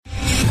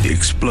The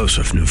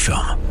explosive new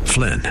film,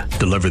 Flynn,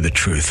 deliver the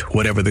truth,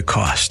 whatever the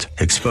cost,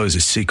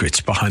 exposes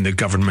secrets behind the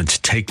government's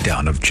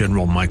takedown of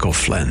General Michael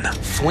Flynn.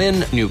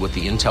 Flynn knew what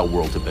the intel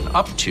world had been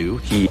up to.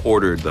 He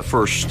ordered the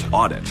first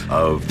audit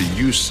of the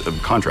use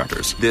of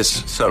contractors.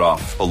 This set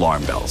off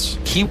alarm bells.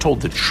 He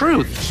told the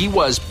truth. He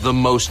was the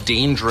most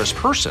dangerous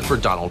person for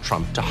Donald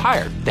Trump to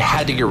hire. They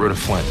had to get rid of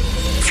Flynn.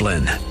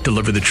 Flynn,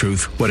 deliver the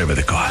truth, whatever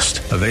the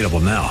cost. Available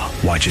now.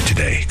 Watch it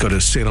today. Go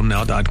to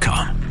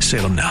salemnow.com.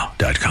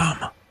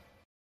 salemnow.com.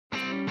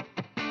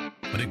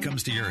 When it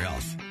comes to your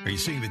health, are you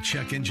seeing the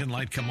check engine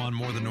light come on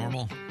more than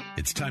normal?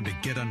 It's time to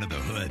get under the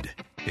hood.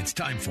 It's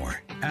time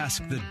for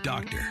Ask the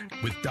Doctor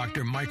with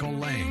Dr. Michael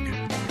Lang.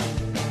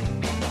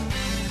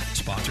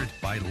 Sponsored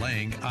by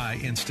Lang Eye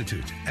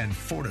Institute and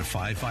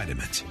Fortify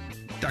Vitamins.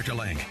 Dr.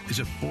 Lang is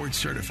a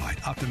board-certified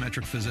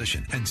optometric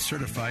physician and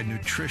certified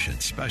nutrition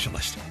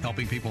specialist,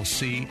 helping people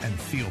see and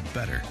feel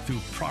better through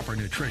proper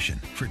nutrition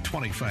for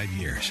 25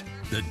 years.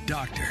 The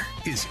doctor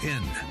is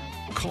in.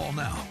 Call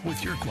now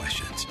with your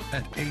questions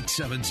at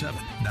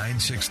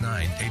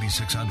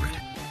 877-969-8600.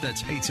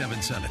 That's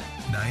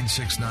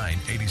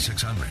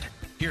 877-969-8600.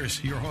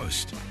 Here's your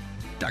host,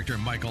 Dr.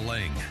 Michael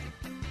Lang.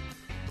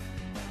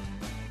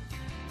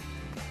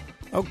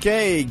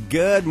 Okay,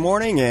 good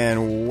morning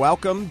and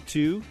welcome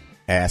to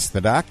Ask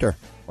the Doctor,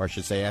 or I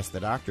should say Ask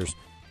the Doctors.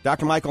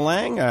 Dr. Michael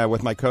Lang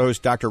with my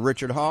co-host Dr.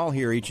 Richard Hall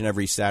here each and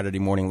every Saturday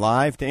morning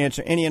live to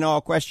answer any and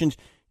all questions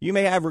you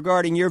may have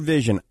regarding your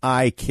vision,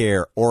 eye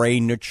care, or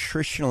a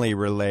nutritionally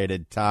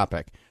related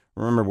topic.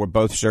 Remember, we're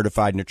both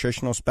certified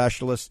nutritional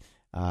specialists,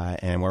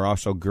 and we're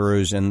also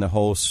gurus in the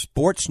whole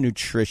sports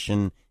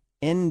nutrition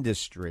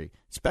industry,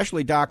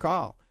 especially Doc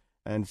Hall.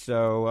 And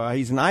so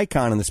he's an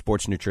icon in the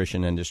sports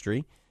nutrition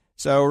industry.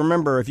 So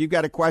remember, if you've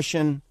got a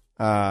question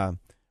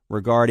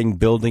regarding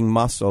building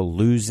muscle,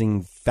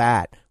 losing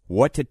fat,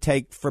 what to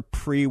take for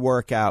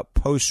pre-workout,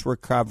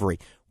 post-recovery,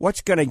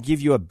 what's going to give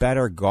you a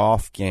better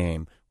golf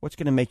game, what's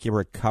going to make you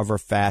recover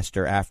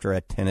faster after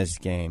a tennis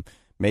game?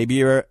 Maybe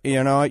you're a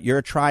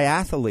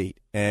triathlete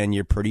and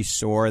you're pretty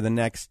sore the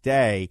next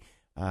day.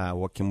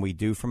 What can we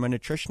do from a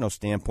nutritional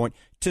standpoint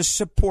to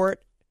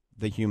support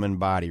the human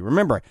body?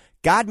 Remember,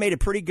 God made a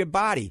pretty good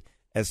body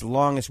as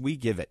long as we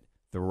give it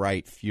the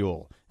right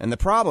fuel. And the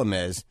problem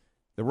is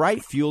the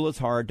right fuel is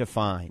hard to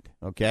find,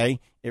 okay?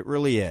 It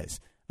really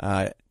is.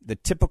 The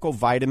typical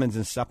vitamins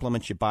and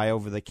supplements you buy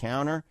over the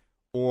counter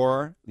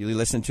or you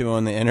listen to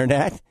on the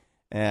internet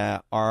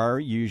are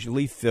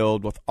usually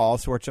filled with all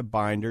sorts of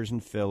binders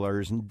and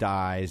fillers and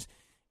dyes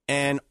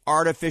and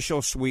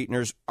artificial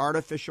sweeteners,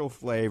 artificial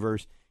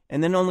flavors,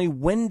 and then only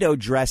window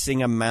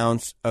dressing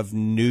amounts of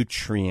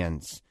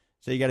nutrients.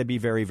 So you got to be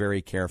very,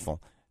 very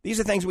careful. These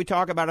are things we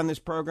talk about on this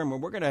program,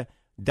 and we're going to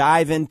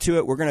dive into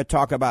it. We're going to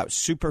talk about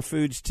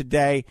superfoods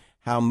today,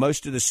 how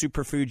most of the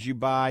superfoods you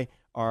buy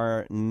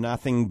are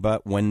nothing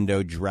but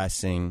window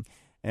dressing.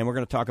 And we're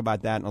going to talk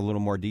about that in a little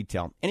more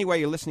detail.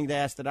 Anyway, you're listening to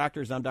Ask the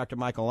Doctors. I'm Dr.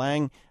 Michael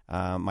Lang,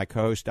 my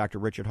co-host, Dr.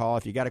 Richard Hall.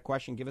 If you got a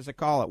question, give us a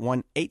call at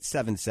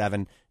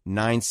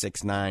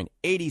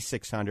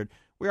 1-877-969-8600.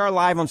 We are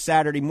live on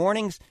Saturday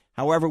mornings.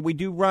 However, we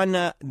do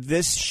run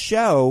this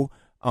show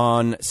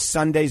on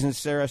Sundays in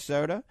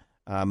Sarasota,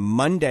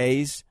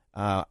 Mondays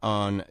on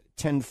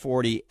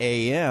 1040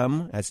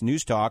 a.m., that's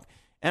News Talk,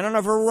 and on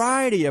a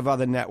variety of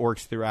other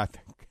networks throughout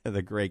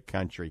the great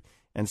country.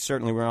 And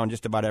certainly we're on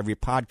just about every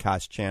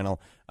podcast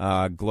channel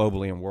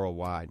globally and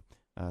worldwide.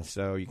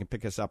 So you can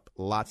pick us up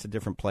lots of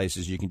different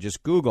places. You can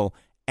just Google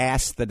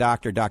Ask the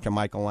Doctor, Dr.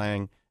 Michael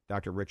Lang,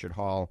 Dr. Richard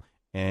Hall,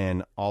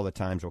 and all the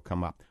times will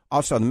come up.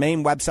 Also, the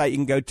main website you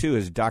can go to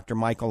is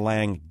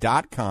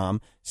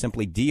drmichaellang.com,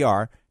 simply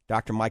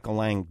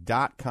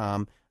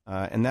drmichaellang.com,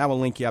 and that will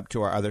link you up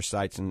to our other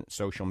sites and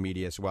social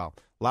media as well.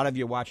 A lot of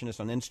you are watching us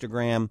on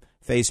Instagram,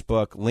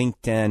 Facebook,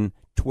 LinkedIn,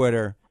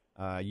 Twitter,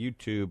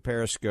 YouTube,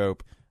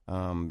 Periscope.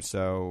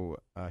 So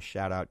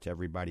shout out to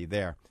everybody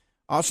there.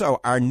 Also,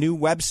 our new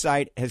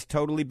website has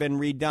totally been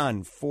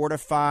redone,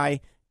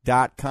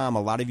 fortify.com.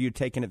 A lot of you are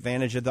taking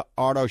advantage of the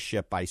auto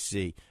ship, I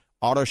see.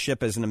 Auto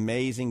ship is an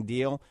amazing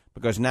deal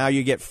because now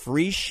you get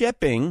free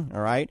shipping,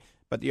 all right?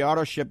 But the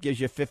auto ship gives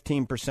you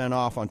 15%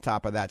 off on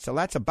top of that. So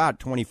that's about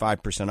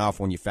 25% off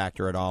when you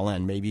factor it all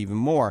in, maybe even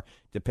more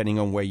depending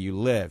on where you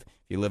live.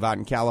 If you live out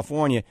in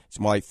California,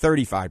 it's more like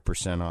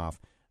 35% off.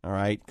 All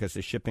right, because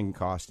the shipping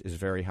cost is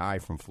very high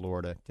from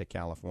Florida to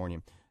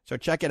California. So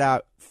check it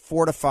out,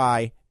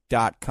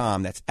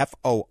 fortify.com. That's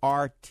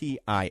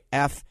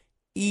Fortifeye.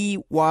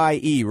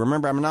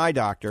 Remember, I'm an eye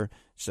doctor,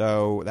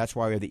 so that's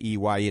why we have the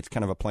EYE. It's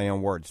kind of a play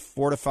on words.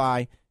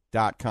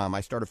 Fortify.com.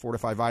 I started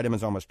Fortify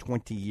Vitamins almost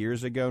 20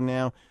 years ago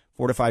now.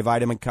 Fortify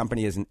Vitamin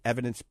Company is an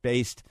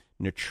evidence-based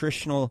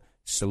nutritional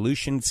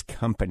solutions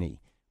company.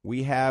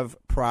 We have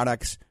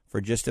products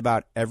for just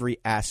about every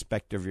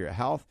aspect of your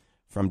health,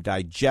 from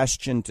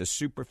digestion to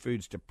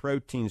superfoods to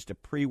proteins to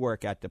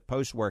pre-workout to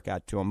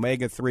post-workout to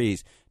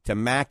omega-3s to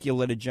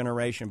macular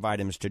degeneration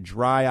vitamins to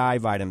dry eye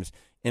vitamins,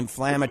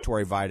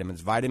 inflammatory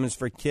vitamins, vitamins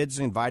for kids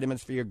and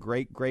vitamins for your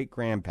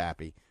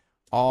great-great-grandpappy,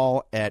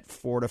 all at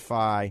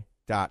fortify.com.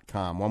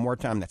 Fortify.com. One more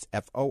time, that's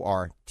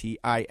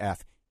Fortifeye.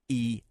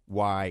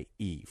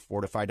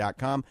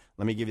 Fortify.com.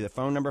 Let me give you the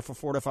phone number for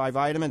Fortify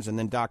Vitamins, and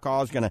then Doc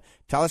Hall is going to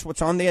tell us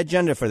what's on the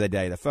agenda for the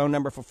day. The phone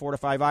number for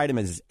Fortify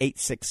Vitamins is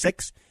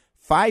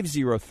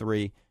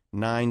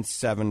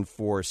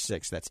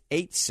 866-503-9746. That's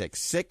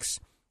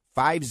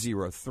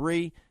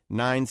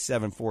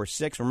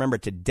 866-503-9746. Remember,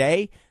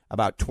 today,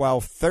 about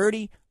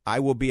 12:30, I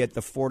will be at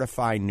the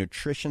Fortify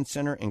Nutrition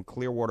Center in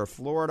Clearwater,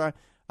 Florida.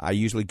 I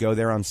usually go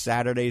there on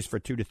Saturdays for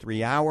 2 to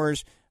 3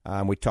 hours.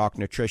 We talk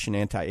nutrition,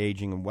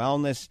 anti-aging, and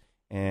wellness,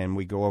 and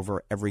we go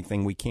over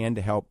everything we can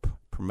to help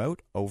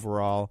promote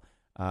overall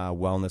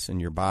wellness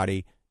in your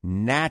body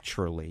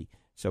naturally.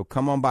 So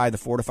come on by the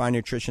Fortify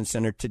Nutrition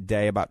Center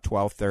today about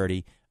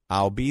 12:30.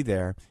 I'll be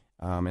there,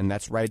 and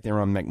that's right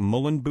there on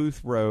McMullen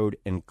Booth Road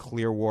in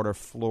Clearwater,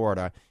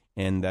 Florida,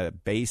 in the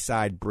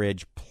Bayside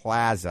Bridge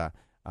Plaza,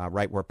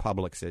 right where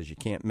Publix is. You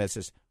can't miss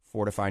us.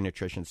 Fortify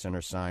Nutrition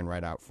Center sign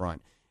right out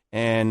front.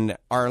 And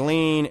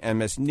Arlene and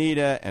Miss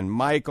Nita and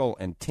Michael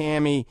and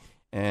Tammy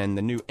and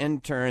the new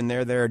intern,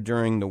 they're there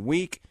during the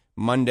week,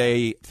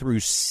 Monday through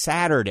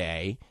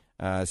Saturday,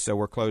 so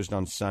we're closed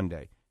on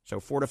Sunday. So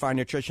Fortify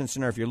Nutrition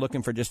Center, if you're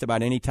looking for just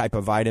about any type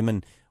of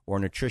vitamin or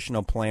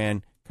nutritional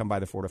plan, come by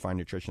the Fortify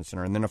Nutrition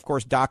Center. And then, of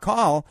course, Doc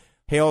Hall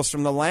hails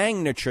from the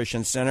Lang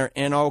Nutrition Center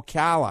in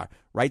Ocala,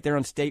 right there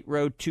on State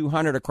Road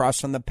 200 across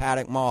from the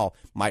Paddock Mall,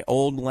 my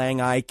old Lang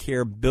Eye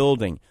Care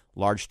building.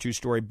 Large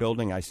 2-story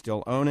building. I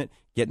still own it.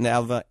 Get in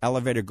the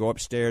elevator, go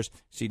upstairs,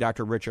 see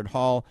Dr. Richard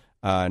Hall,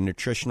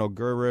 nutritional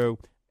guru,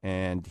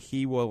 and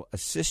he will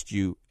assist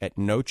you at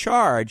no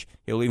charge.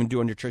 He'll even do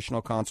a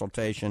nutritional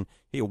consultation.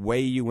 He'll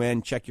weigh you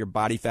in, check your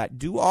body fat,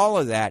 do all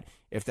of that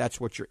if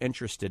that's what you're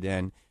interested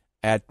in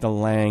at the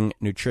Lang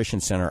Nutrition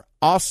Center.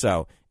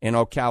 Also, in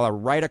Ocala,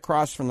 right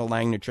across from the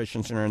Lang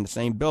Nutrition Center in the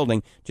same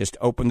building, just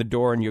open the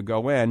door and you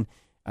go in,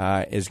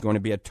 is going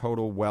to be a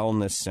total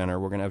wellness center.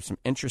 We're going to have some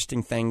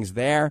interesting things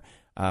there,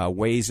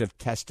 ways of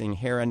testing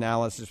hair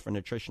analysis for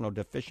nutritional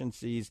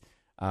deficiencies,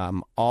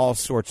 all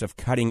sorts of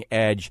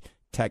cutting-edge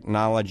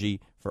technology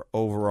for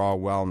overall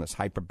wellness,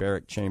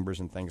 hyperbaric chambers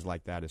and things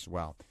like that as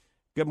well.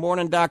 Good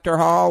morning, Dr.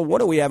 Hall. What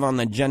do we have on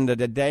the agenda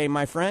today,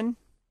 my friend?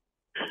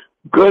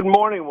 Good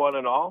morning, one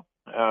and all,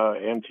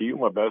 and to you,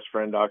 my best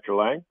friend, Dr.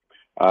 Lang.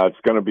 It's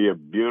going to be a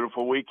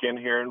beautiful weekend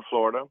here in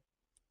Florida,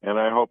 and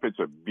I hope it's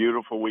a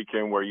beautiful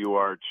weekend where you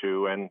are,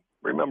 too. And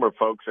remember,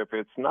 folks, if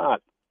it's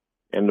not,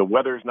 and the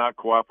weather's not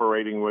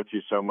cooperating with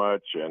you so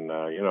much, and,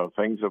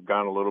 things have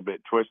gone a little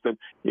bit twisted,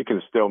 you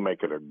can still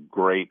make it a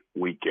great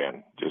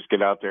weekend. Just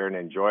get out there and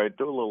enjoy it.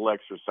 Do a little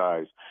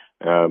exercise.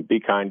 Be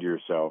kind to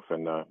yourself,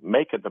 and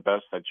make it the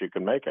best that you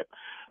can make it.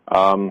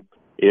 I'm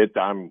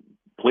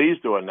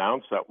pleased to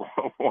announce that,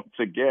 once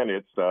again,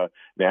 it's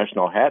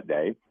National Hat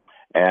Day.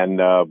 And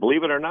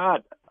believe it or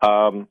not,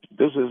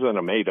 this isn't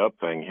a made-up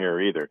thing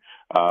here either.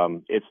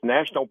 It's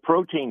National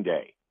Protein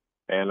Day.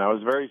 And I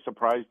was very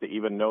surprised to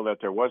even know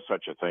that there was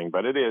such a thing,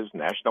 but it is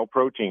National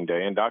Protein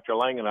Day. And Dr.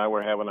 Lang and I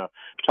were having a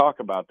talk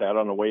about that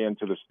on the way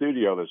into the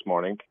studio this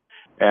morning.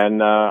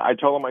 And I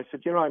told him, I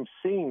said, I'm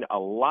seeing a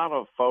lot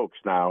of folks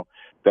now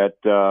that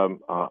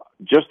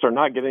just are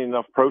not getting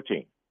enough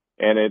protein.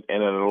 And it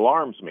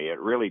alarms me.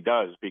 It really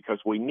does, because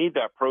we need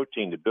that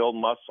protein to build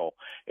muscle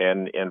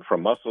and for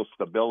muscle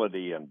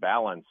stability and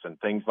balance and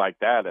things like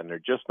that. And they're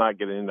just not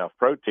getting enough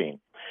protein.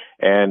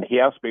 And he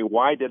asked me,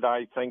 why did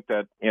I think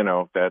that,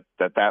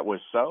 that was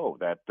so,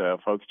 that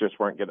folks just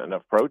weren't getting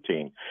enough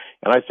protein?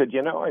 And I said,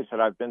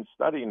 I've been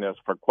studying this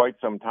for quite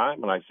some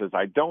time. And I says,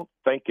 I don't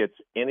think it's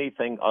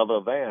anything other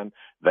than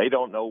they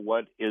don't know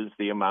what is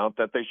the amount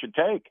that they should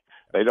take.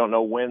 They don't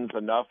know when's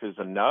enough is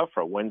enough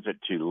or when's it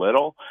too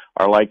little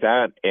or like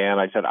that.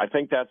 And I said, I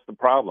think that's the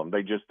problem.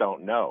 They just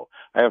don't know.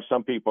 I have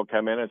some people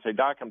come in and say,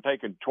 Doc, I'm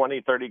taking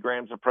 20, 30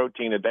 grams of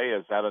protein a day.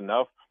 Is that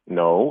enough?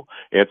 No,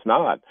 it's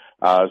not.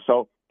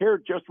 So here,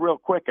 just real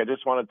quick, I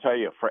just want to tell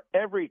you, for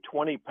every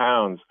 20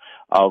 pounds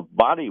of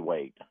body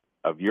weight,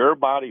 you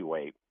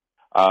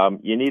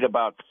need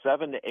about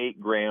 7 to 8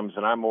 grams,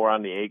 and I'm more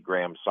on the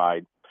 8-gram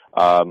side,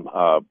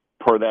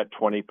 per that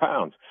 20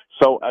 pounds.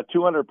 So a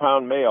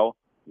 200-pound male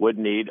would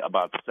need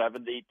about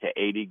 70 to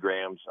 80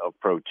 grams of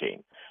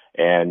protein.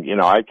 And,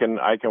 I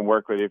can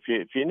work with it.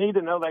 If you need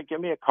to know that,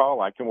 give me a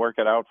call. I can work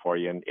it out for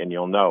you and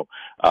you'll know.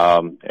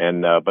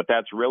 But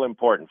that's real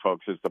important,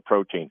 folks, is the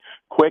protein.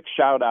 Quick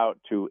shout out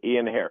to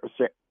Ian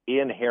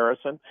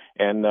Harrison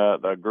and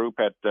the group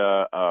at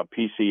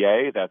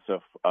PCA. That's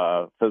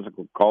a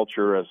Physical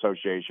Culture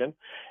Association.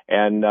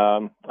 And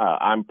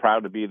I'm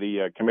proud to be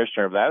the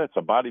commissioner of that. It's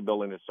a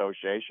bodybuilding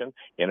association,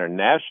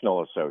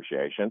 international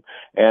association.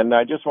 And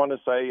I just want to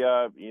say,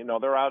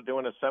 they're out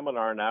doing a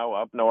seminar now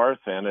up north,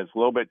 and it's a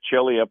little bit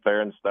chilly up there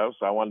and stuff.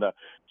 So I wanted to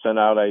send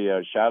out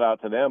a shout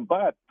out to them.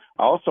 But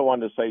I also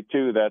wanted to say,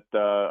 too, that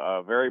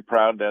very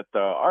proud that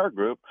our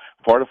group,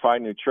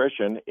 Fortified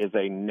Nutrition, is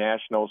a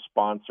national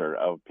sponsor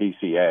of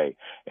PCA.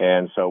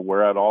 And so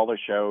we're at all the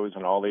shows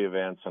and all the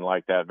events and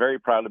like that. Very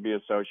proud to be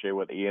associated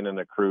with Ian and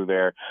the crew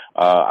there.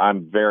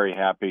 I'm very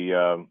happy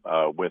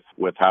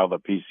with how the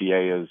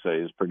PCA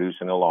is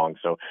producing along.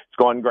 So it's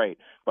going great.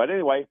 But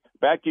anyway,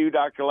 back to you,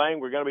 Dr. Lang.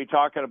 We're going to be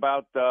talking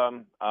about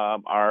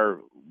our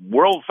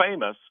world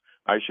famous,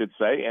 I should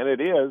say, and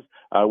it is,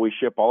 we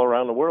ship all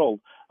around the world,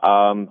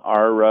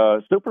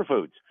 our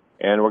superfoods.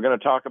 And we're going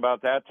to talk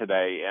about that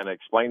today and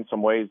explain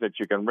some ways that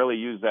you can really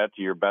use that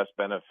to your best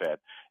benefit.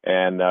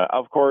 And,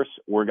 of course,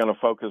 we're going to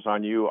focus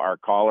on you, our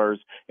callers,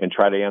 and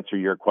try to answer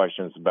your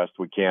questions the best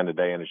we can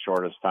today in the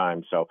shortest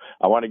time. So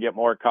I want to get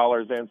more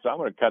callers in, so I'm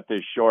going to cut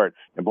this short.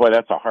 And, boy,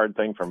 that's a hard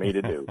thing for me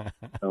to do.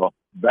 So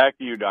back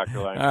to you, Dr.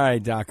 Lang. All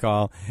right, Doc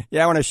Hall.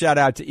 Yeah, I want to shout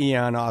out to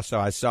Eon also.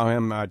 I saw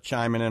him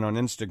chiming in on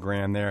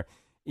Instagram there.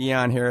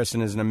 Eon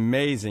Harrison is an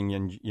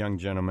amazing young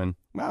gentleman.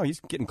 Well,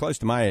 he's getting close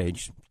to my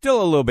age. Still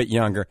a little bit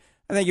younger.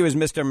 I think he was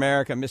Mr.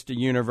 America, Mr.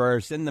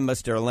 Universe, in the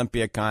Mr.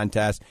 Olympia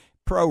contest.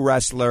 Pro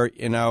wrestler,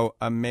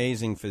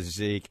 amazing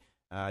physique.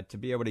 To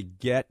be able to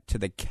get to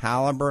the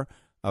caliber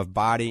of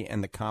body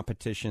and the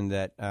competition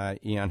that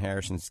Eon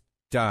Harrison's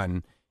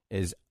done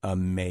is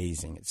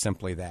amazing. It's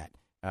simply that.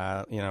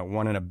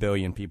 1 in a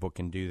billion people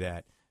can do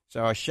that.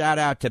 So a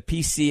shout-out to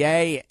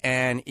PCA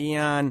and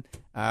Eon.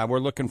 We're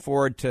looking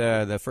forward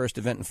to the first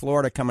event in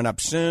Florida coming up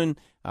soon.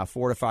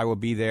 Fortify will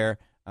be there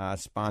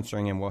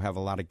sponsoring, and we'll have a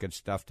lot of good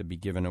stuff to be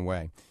given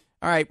away.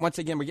 All right, once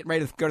again, we're getting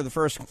ready to go to the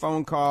first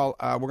phone call.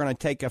 We're going to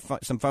take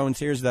some phones.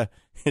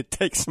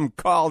 Take some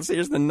calls.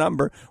 Here's the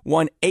number,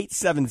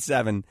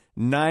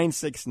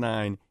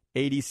 1-877-969-8600,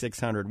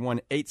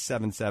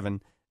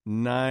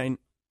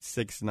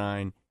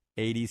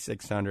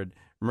 1-877-969-8600.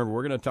 Remember,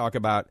 we're going to talk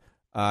about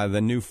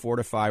the new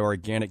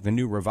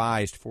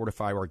revised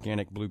Fortify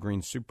Organic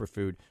Blue-Green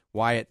Superfood,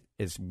 why it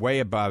is way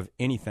above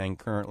anything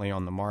currently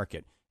on the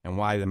market, and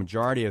why the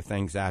majority of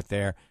things out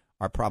there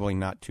are probably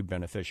not too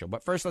beneficial.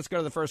 But first, let's go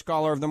to the first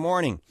caller of the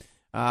morning.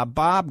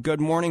 Bob,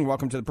 good morning.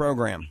 Welcome to the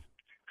program.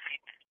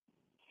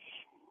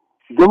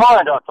 Good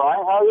morning, Dr.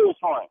 Lang. How are you this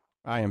morning?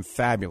 I am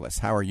fabulous.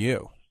 How are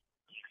you?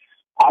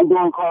 I'm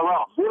doing quite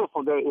well.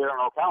 Beautiful day here in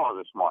Ocala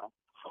this morning.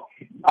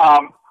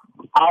 I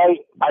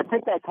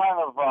think I kind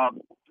of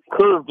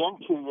curved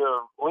into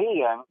your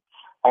lead-in,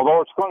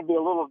 although it's going to be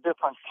a little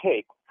different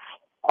take.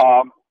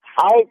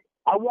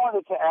 I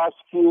wanted to ask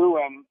you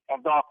and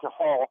Dr.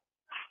 Hall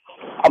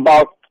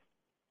about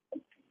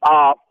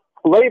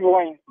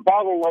labeling,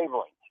 bottle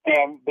labeling,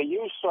 and the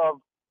use of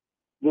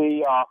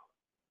the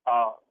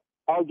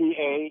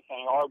RDA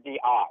and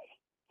RDI.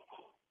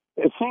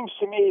 It seems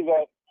to me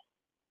that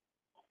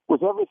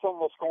with everything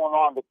that's going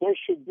on, that there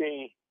should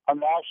be a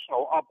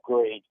national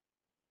upgrade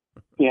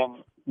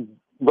in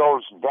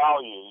those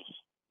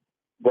values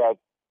that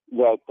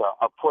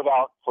are put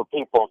out for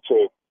people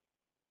to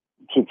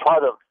try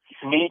to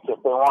meet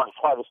if they want to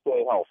try to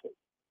stay healthy.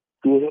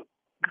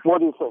 What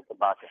do you think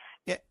about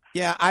that?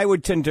 Yeah, I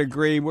would tend to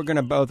agree. We're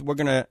going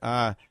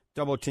to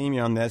double team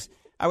you on this.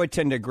 I would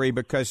tend to agree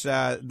because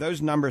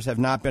those numbers have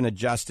not been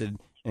adjusted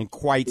in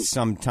quite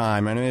some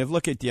time. I mean, if you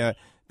look at the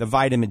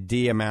vitamin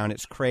D amount,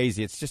 it's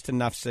crazy. It's just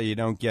enough so you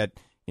don't get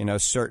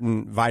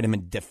certain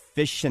vitamin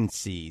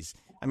deficiencies.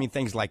 I mean,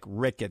 things like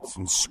rickets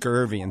and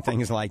scurvy and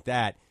things like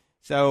that.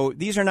 So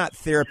these are not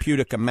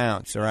therapeutic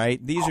amounts, all right?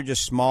 These are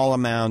just small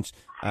amounts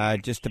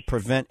just to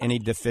prevent any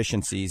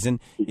deficiencies. And,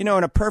 in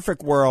a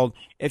perfect world,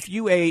 if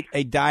you ate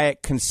a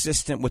diet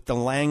consistent with the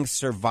Lang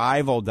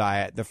Survival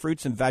Diet, the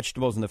fruits and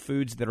vegetables and the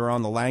foods that are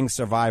on the Lang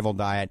Survival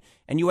Diet,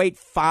 and you ate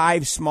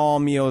 5 small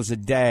meals a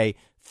day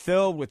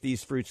filled with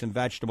these fruits and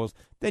vegetables,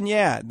 then,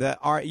 yeah, the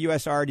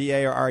US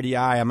RDA or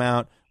RDI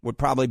amount would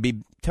probably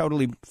be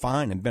totally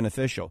fine and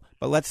beneficial.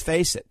 But let's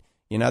face it.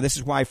 This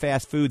is why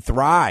fast food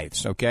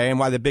thrives, okay, and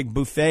why the big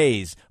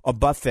buffets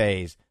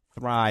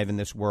thrive in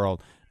this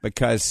world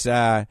because,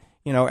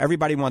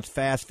 everybody wants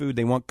fast food.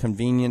 They want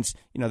convenience.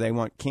 They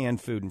want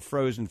canned food and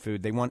frozen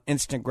food. They want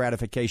instant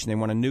gratification. They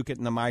want to nuke it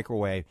in the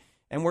microwave.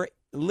 And we're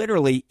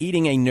literally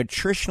eating a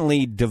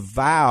nutritionally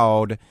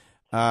devout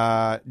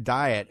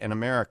diet in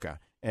America.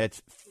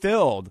 It's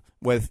filled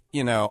with,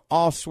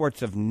 all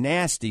sorts of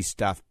nasty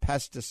stuff,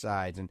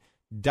 pesticides and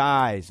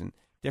dyes and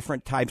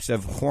different types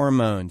of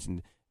hormones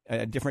and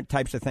different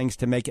types of things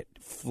to make it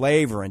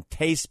flavor and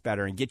taste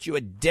better and get you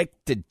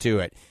addicted to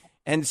it.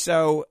 And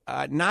so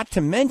not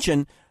to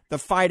mention the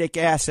phytic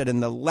acid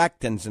and the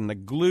lectins and the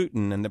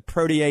gluten and the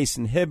protease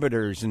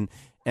inhibitors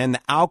and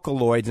the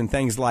alkaloids and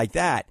things like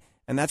that.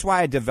 And that's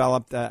why I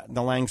developed the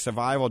Lang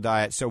Survival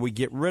Diet, so we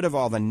get rid of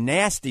all the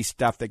nasty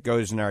stuff that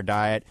goes in our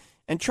diet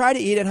and try to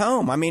eat at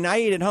home. I mean, I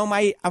eat at home.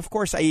 Of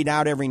course, I eat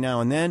out every now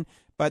and then,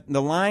 but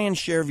the lion's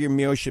share of your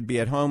meals should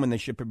be at home, and they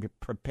should be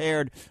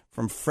prepared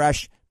from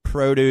fresh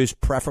produce,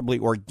 preferably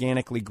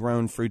organically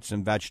grown fruits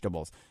and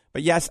vegetables.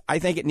 But yes, I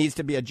think it needs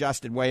to be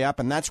adjusted way up,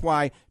 and that's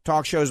why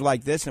talk shows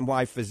like this and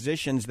why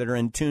physicians that are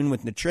in tune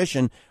with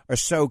nutrition are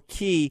so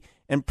key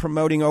in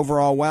promoting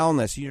overall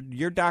wellness.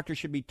 Your doctor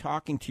should be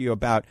talking to you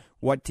about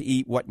what to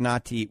eat, what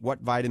not to eat,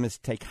 what vitamins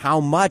to take, how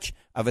much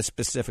of a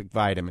specific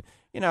vitamin.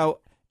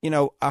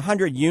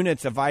 100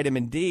 units of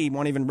vitamin D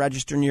won't even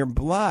register in your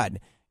blood.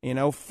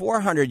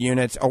 400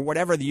 units or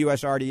whatever the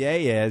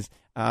USRDA is,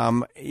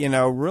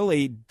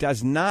 really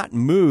does not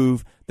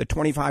move the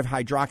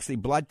 25-hydroxy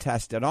blood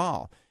test at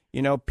all.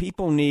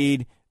 People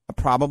need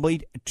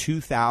probably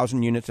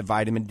 2,000 units of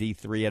vitamin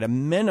D3 at a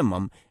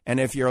minimum. And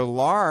if you're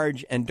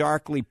large and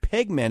darkly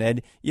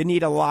pigmented, you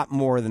need a lot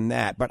more than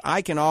that. But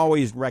I can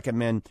always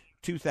recommend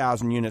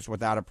 2,000 units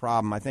without a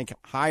problem. I think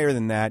higher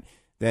than that,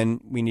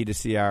 then we need to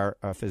see our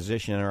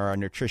physician or our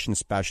nutrition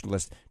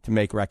specialist to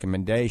make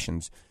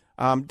recommendations.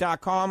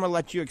 Doc Hall, I'm going to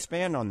let you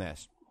expand on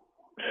this.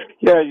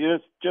 Yeah, you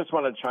just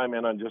want to chime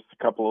in on just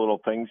a couple of little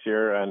things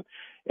here and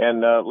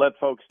let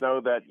folks know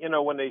that,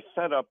 when they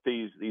set up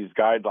these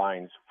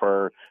guidelines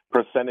for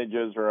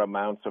percentages or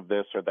amounts of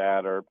this or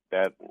that, or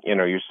that,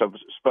 you're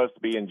supposed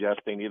to be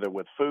ingesting either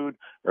with food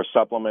or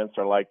supplements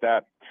or like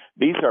that,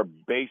 these are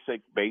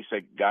basic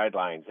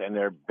guidelines, and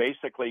they're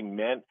basically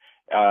meant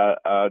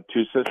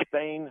to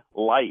sustain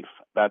life.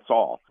 That's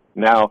all.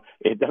 Now,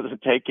 it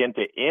doesn't take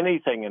into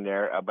anything in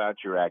there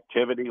about your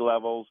activity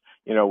levels,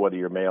 whether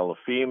you're male or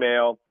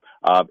female,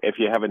 if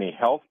you have any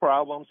health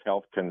problems,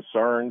 health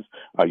concerns,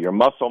 your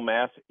muscle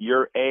mass,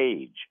 your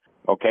age,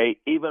 okay,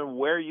 even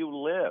where you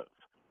live,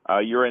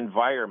 your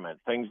environment,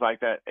 things like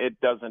that. It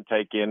doesn't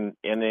take in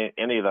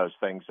any of those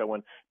things. So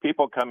when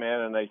people come in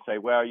and they say,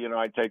 well,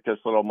 I take this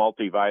little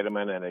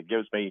multivitamin and it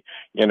gives me,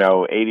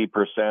 80%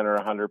 or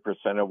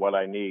 100% of what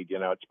I need,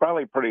 it's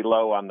probably pretty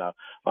low on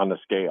the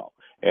scale.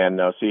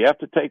 And so you have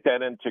to take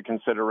that into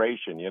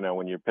consideration,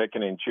 when you're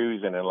picking and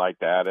choosing and like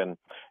that, and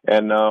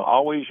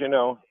always,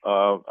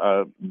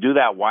 do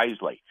that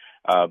wisely.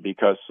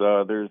 Because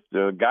there's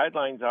the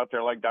guidelines out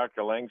there, like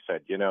Dr. Lang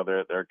said,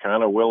 they're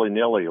kind of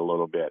willy-nilly a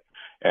little bit,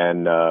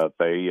 and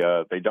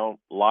they don't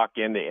lock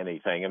into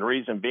anything. And the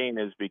reason being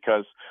is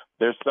because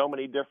there's so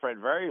many different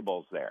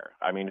variables there.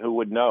 I mean, who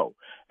would know?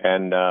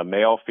 And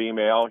male,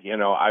 female,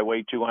 I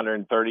weigh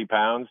 230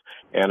 pounds,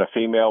 and a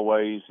female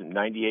weighs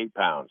 98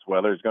 pounds.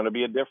 Well, there's going to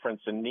be a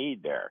difference in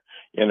need there.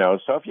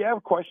 So if you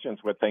have questions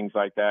with things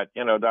like that,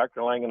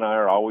 Dr. Lang and I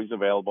are always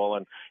available,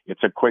 and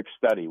it's a quick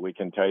study. We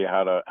can tell you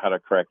how to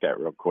correct that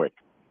real quick.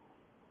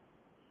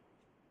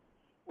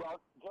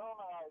 Well,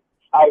 gentlemen,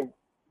 I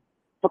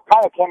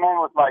kind of came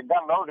in with my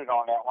gun loaded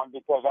on that one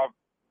because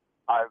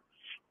I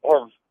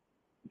have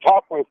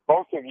talked with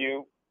both of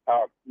you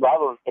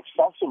rather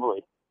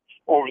extensively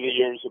over the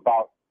years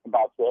about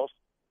this,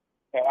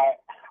 and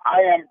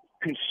I am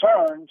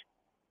concerned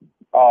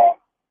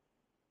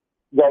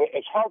that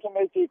it's hard to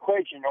make the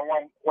equation.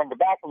 When the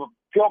back of a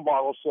pill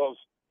bottle says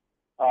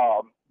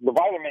the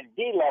vitamin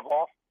D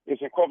level is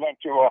equivalent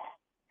to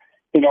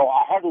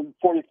 145%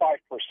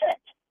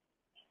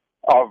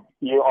 of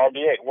your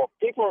RDA. Well,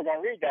 people are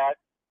going to read that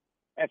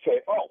and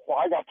say, oh, well,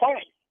 I got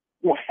plenty.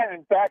 When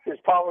in fact,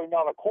 it's probably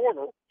not a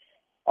quarter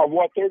of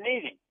what they're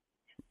needing.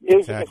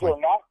 Is there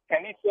not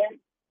anything?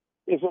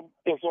 Is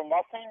there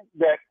nothing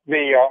that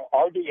the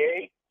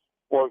RDA,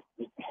 or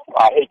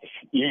I hate to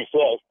use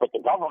this, but the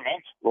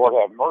government, Lord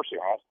have mercy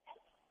on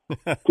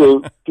us,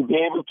 to be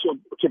able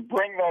to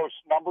bring those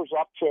numbers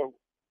up to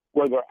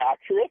where they're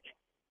accurate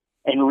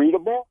and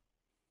readable?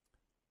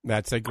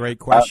 That's a great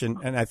question,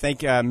 and I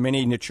think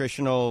many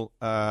nutritional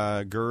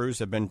gurus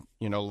have been,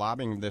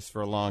 lobbying this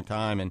for a long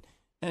time,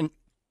 and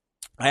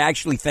I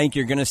actually think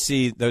you're going to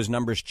see those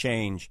numbers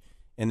change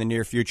in the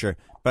near future.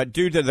 But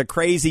due to the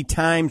crazy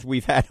times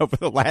we've had over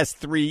the last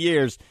 3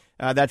 years,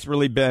 that's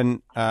really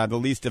been the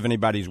least of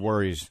anybody's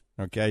worries.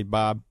 Okay,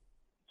 Bob?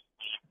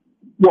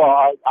 Well,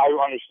 I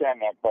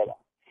understand that, but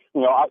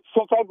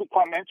since I've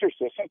become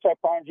interested, since I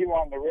found you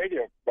on the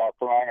radio,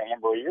 Dr. Lang, a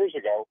number of years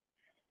ago,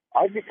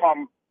 I've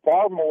become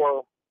far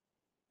more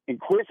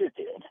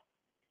inquisitive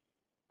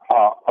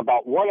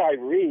about what I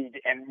read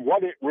and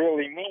what it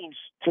really means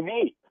to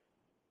me.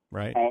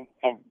 Right. And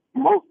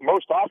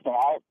most often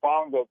I have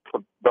found that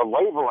the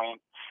labeling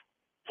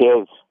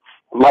is,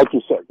 like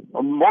you said,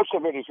 most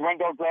of it is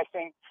window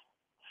dressing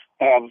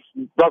and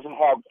doesn't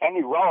have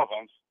any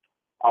relevance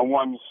on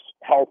one's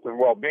health and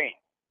well-being,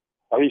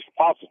 at least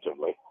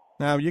positively.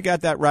 No, you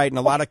got that right, and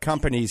a lot of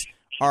companies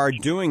are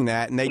doing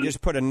that, and they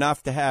just put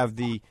enough to have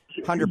the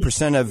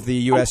 100% of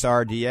the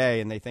USRDA,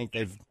 and they think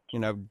they've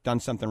done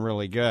something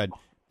really good.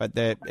 But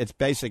it's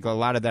basically, a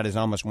lot of that is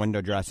almost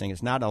window dressing.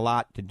 It's not a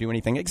lot to do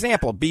anything.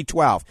 Example,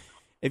 B12.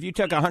 If you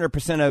took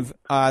 100% of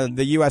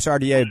the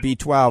USRDA of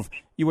B12,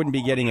 you wouldn't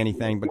be getting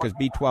anything because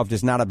B12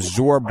 does not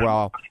absorb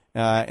well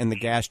in the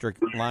gastric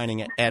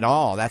lining at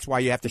all. That's why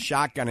you have to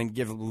shotgun and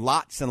give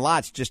lots and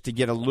lots just to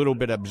get a little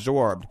bit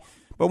absorbed.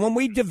 But when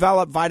we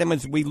develop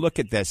vitamins, we look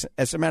at this.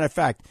 As a matter of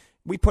fact,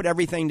 we put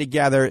everything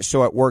together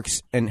so it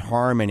works in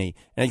harmony.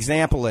 An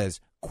example is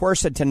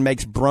quercetin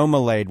makes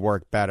bromelade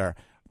work better.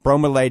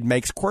 Bromelade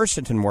makes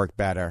quercetin work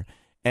better.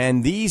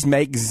 and these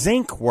make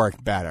zinc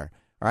work better.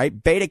 All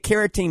right,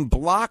 beta-carotene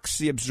blocks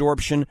the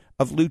absorption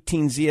of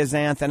lutein,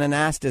 zeaxanthin, and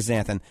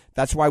astaxanthin.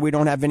 That's why we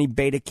don't have any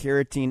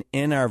beta-carotene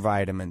in our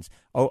vitamins.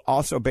 Oh,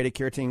 also,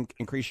 beta-carotene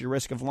increases your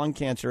risk of lung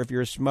cancer if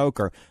you're a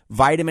smoker.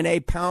 Vitamin A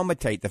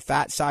palmitate, the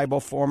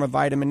fat-soluble form of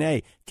vitamin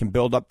A, can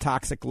build up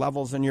toxic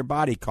levels in your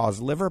body, cause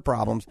liver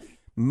problems.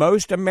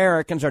 Most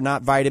Americans are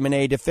not vitamin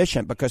A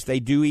deficient because they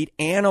do eat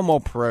animal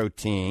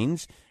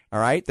proteins. All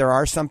right, there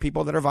are some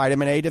people that are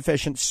vitamin A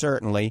deficient,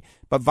 certainly,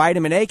 but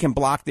vitamin A can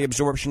block the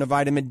absorption of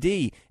vitamin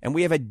D. And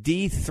we have a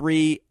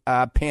D3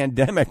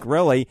 pandemic,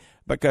 really,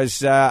 because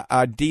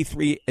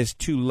D3 is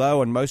too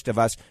in most of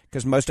us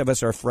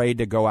are afraid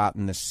to go out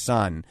in the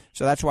sun.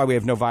 So that's why we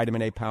have no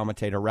vitamin A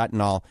palmitate or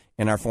retinol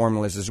in our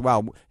formulas as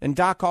well. And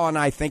Doc Hall and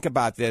I think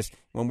about this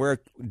when we're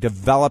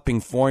developing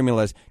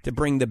formulas to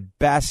bring the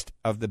best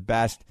of the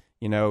best,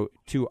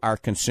 to our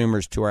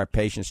consumers, to our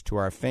patients, to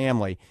our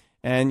family.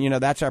 And,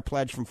 that's our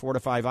pledge from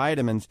Fortify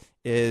Vitamins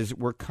is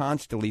we're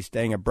constantly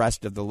staying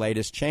abreast of the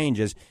latest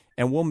changes,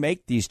 and we'll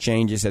make these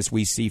changes as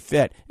we see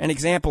fit. An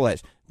example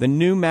is the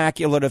new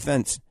Macular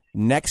Defense,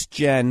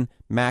 next-gen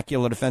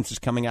Macular Defense is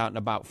coming out in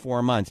about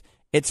 4 months.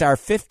 It's our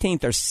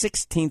 15th or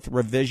 16th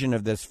revision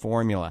of this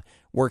formula.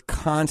 We're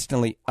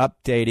constantly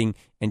updating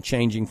and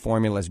changing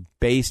formulas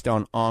based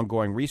on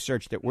ongoing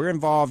research that we're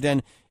involved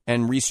in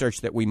and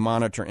research that we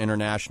monitor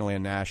internationally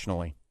and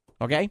nationally.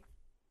 Okay?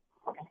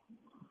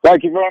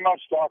 Thank you very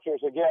much,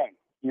 doctors. Again,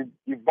 you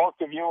both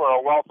of you are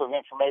a wealth of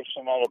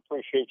information. I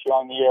appreciate you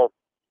on the air.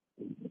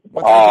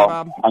 Well, thank you,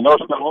 Bob. I know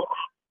it's been.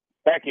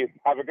 Thank you.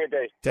 Have a good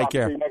day. Take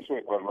care. See you next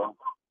week, everyone.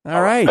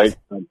 All right.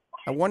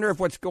 I wonder if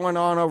what's going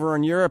on over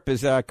in Europe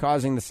is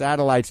causing the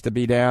satellites to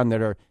be down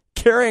that are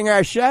carrying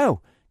our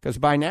show, because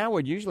by now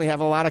we'd usually have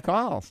a lot of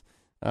calls.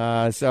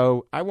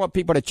 So I want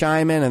people to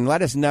chime in and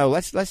let us know.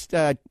 Let's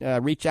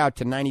reach out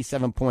to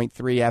 97.3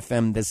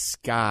 FM, The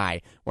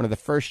Sky, one of the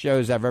first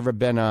shows I've ever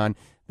been on.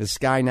 The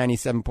Sky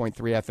 97.3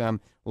 FM.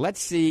 Let's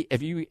see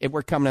if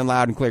we're coming in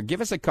loud and clear. Give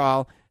us a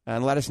call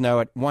and let us know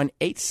at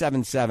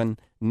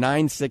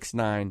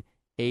 1-877-969-8600.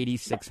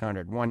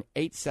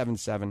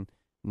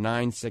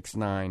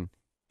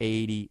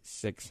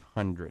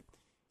 1-877-969-8600.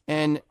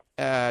 And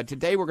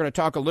today we're going to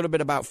talk a little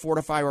bit about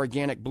Fortify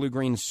Organic Blue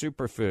Green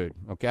Superfood,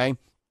 okay?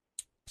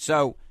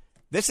 So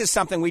this is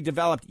something we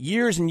developed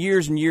years and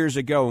years and years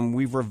ago, and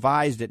we've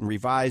revised it and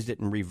revised it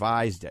and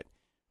revised it.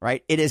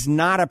 Right? It is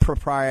not a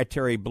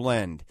proprietary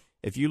blend.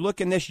 If you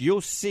look in this, you'll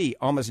see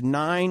almost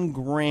 9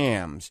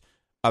 grams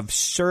of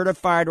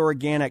certified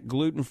organic,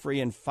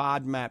 gluten-free, and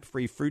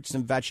FODMAP-free fruits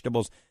and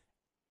vegetables,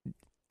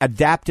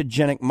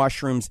 adaptogenic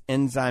mushrooms,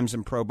 enzymes,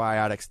 and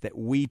probiotics that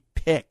we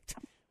picked.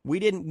 We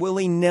didn't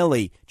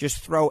willy-nilly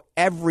just throw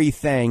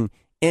everything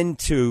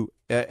into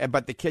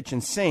but the kitchen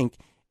sink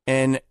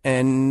and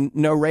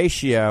no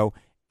ratio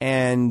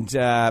and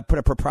put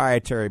a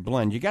proprietary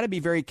blend. You got to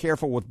be very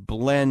careful with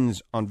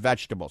blends on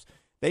vegetables.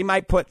 They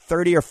might put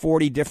 30 or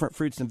 40 different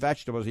fruits and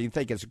vegetables, and you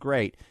think it's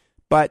great.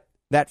 But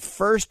that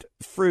first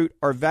fruit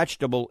or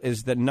vegetable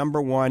is the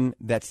number one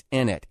that's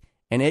in it,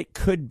 and it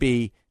could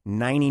be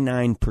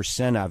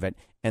 99% of it,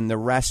 and the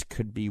rest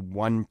could be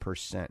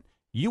 1%.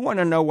 You want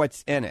to know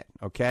what's in it,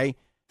 okay?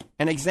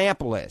 An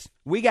example is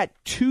we got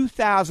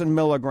 2,000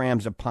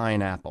 milligrams of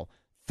pineapple,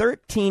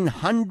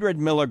 1,300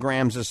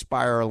 milligrams of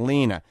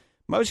spirulina.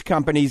 Most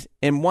companies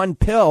in one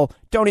pill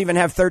don't even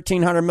have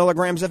 1,300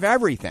 milligrams of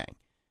everything.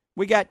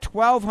 We got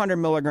 1,200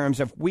 milligrams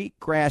of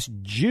wheatgrass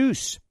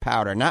juice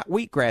powder, not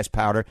wheatgrass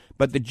powder,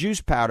 but the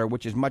juice powder,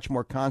 which is much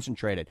more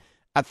concentrated.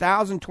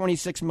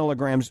 1,026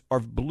 milligrams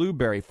of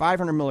blueberry,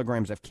 500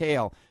 milligrams of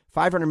kale,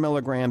 500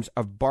 milligrams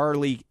of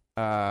barley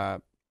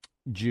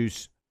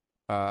juice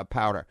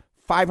powder,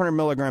 500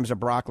 milligrams of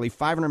broccoli,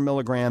 500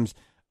 milligrams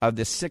of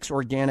the 6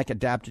 organic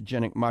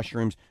adaptogenic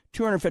mushrooms,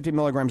 250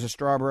 milligrams of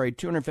strawberry,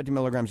 250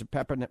 milligrams of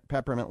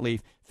peppermint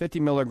leaf, 50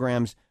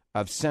 milligrams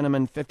of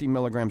cinnamon, 50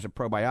 milligrams of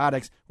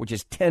probiotics, which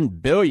is 10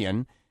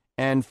 billion,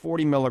 and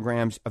 40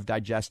 milligrams of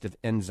digestive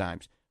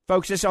enzymes.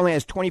 Folks, this only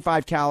has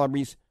 25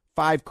 calories,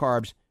 5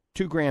 carbs,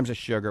 2 grams of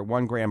sugar,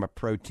 1 gram of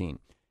protein.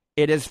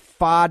 It is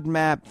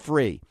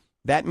FODMAP-free.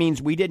 That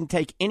means we didn't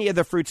take any of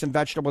the fruits and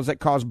vegetables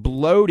that cause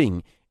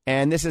bloating,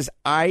 and this is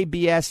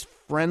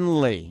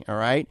IBS-friendly, all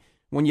right?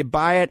 When you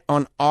buy it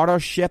on auto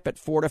ship at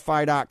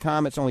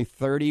Fortify.com, it's only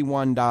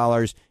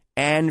 $31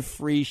 and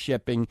free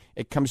shipping.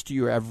 It comes to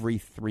you every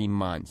 3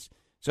 months.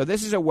 So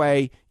this is a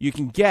way you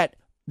can get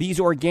these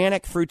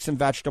organic fruits and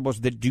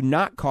vegetables that do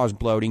not cause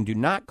bloating, do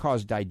not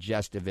cause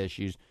digestive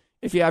issues.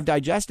 If you have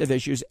digestive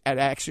issues, it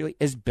actually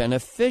is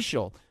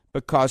beneficial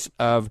because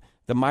of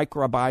the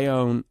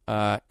microbiome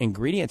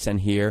ingredients in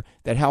here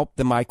that help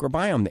the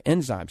microbiome, the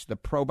enzymes, the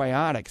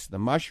probiotics, the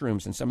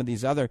mushrooms, and some of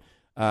these other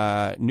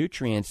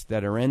nutrients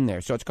that are in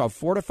there. So it's called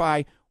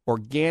Fortify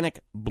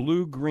Organic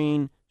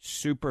Blue-Green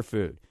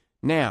Superfood.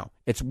 Now,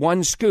 it's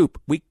 1 scoop.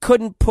 We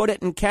couldn't put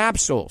it in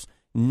capsules.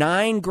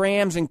 9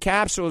 grams in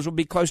capsules will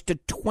be close to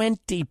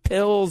 20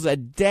 pills a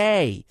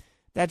day.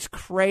 That's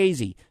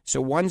crazy.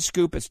 So 1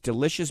 scoop, it's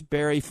delicious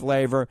berry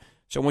flavor,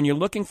 So when you're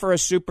looking for a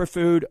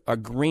superfood, a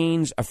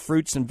greens, a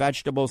fruits and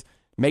vegetables,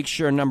 make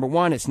sure, number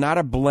one, it's not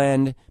a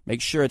blend.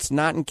 Make sure it's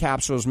not in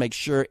capsules. Make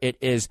sure it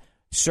is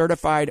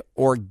certified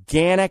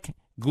organic,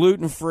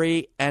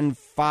 gluten-free, and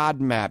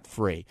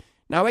FODMAP-free.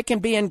 Now, it can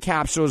be in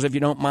capsules if you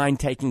don't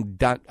mind taking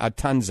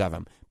tons of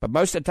them. But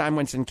most of the time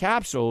when it's in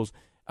capsules,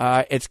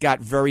 it's got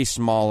very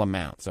small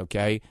amounts,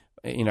 okay?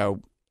 You know,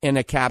 in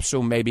a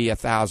capsule, maybe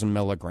 1,000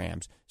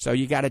 milligrams. So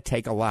you got to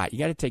take a lot. You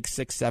got to take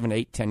 6, 7,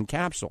 8, 10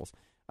 capsules.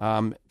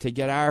 To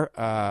get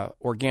our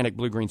organic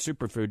blue-green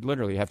superfood,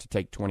 literally you have to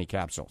take 20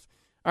 capsules.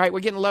 All right, we're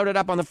getting loaded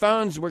up on the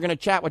phones. We're going to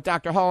chat with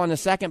Dr. Hall in a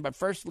second, but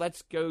first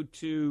let's go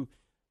to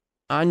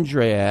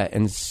Andrea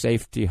in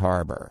Safety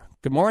Harbor.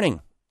 Good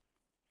morning.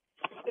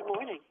 Good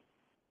morning.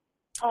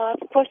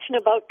 Question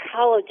about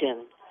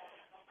collagen.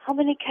 How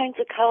many kinds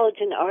of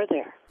collagen are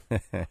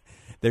there?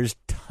 There's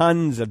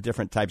tons of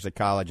different types of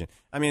collagen.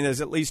 I mean,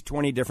 there's at least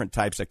 20 different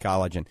types of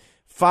collagen.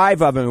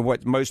 5 of them are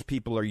what most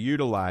people are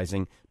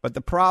utilizing. But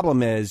the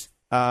problem is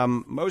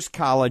most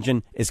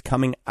collagen is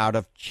coming out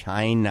of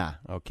China,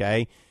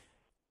 okay?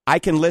 I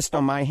can list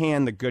on my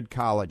hand the good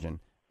collagen.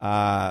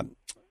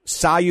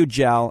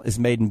 Solugel is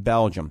made in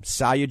Belgium.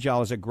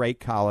 Solugel is a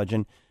great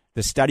collagen.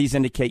 The studies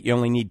indicate you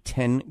only need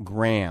 10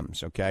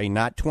 grams, okay,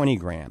 not 20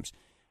 grams.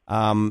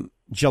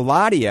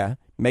 Gelatia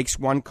makes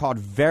one called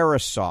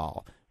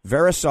Verisol.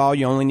 Verisol,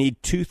 you only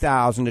need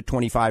 2,000 to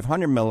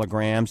 2,500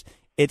 milligrams.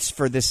 It's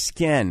for the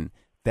skin,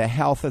 the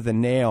health of the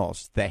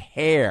nails, the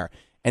hair.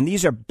 And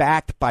these are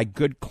backed by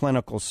good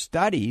clinical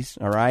studies,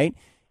 all right?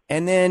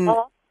 And then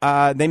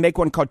they make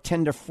one called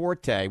Tenda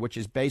Forte, which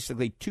is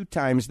basically 2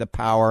 times the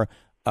power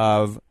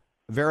of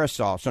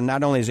Verisol. So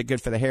not only is it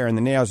good for the hair and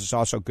the nails, it's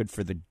also good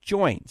for the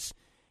joints.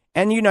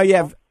 And, you know, you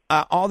have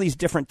all these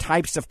different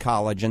types of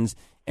collagens.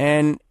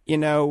 And, you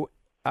know,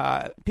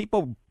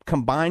 people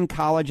combine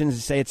collagens and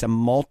say it's a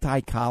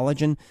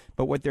multi-collagen,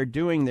 but what they're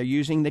doing, they're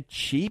using the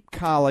cheap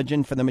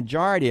collagen for the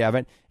majority of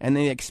it, and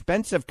the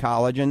expensive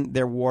collagen,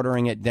 they're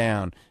watering it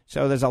down.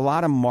 So there's a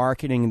lot of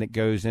marketing that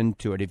goes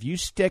into it. If you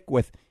stick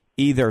with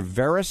either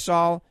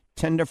Verisol,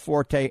 Tenda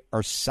Forte,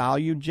 or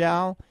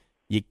Solugel,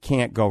 you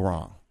can't go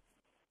wrong.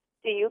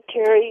 Do you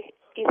carry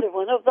either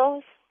one of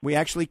those? We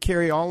actually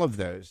carry all of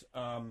those.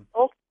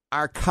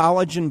 Our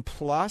Collagen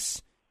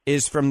Plus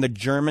is from the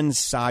German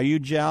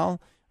Solugel.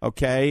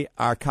 Okay,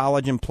 our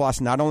Collagen Plus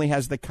not only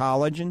has the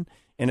collagen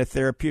in a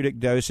therapeutic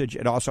dosage,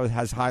 it also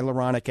has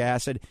hyaluronic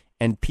acid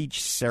and peach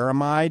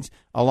ceramides,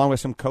 along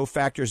with some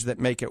cofactors that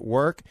make it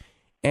work.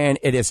 And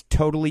it is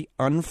totally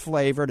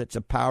unflavored. It's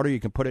a powder. You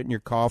can put it in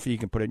your coffee. You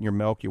can put it in your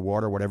milk, your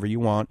water, whatever you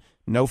want.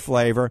 No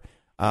flavor.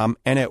 And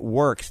it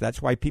works.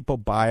 That's why people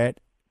buy it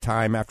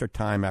time after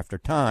time after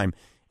time.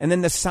 And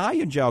then the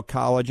Solugel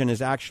collagen is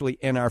actually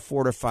in our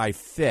Fortify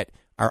Fit,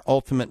 our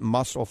ultimate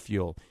muscle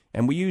fuel.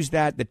 And we use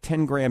that, the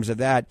 10 grams of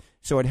that,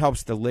 so it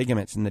helps the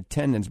ligaments and the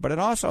tendons, but it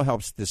also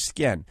helps the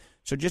skin.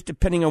 So just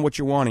depending on what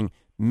you're wanting,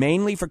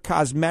 mainly for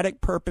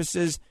cosmetic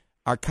purposes,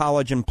 our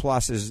Collagen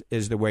Plus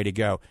is the way to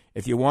go.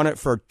 If you want it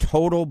for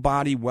total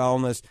body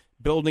wellness,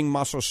 building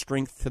muscle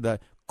strength to the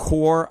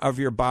core of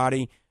your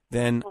body,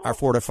 then our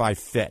Fortify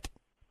Fit.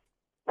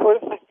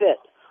 Fortify Fit.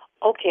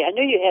 Okay, I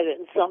knew you had it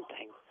in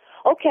something.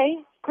 Okay,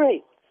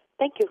 great.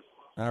 Thank you.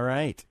 All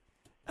right.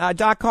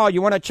 Doc Hall,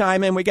 you want to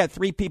chime in? We got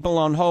 3 people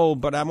on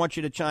hold, but I want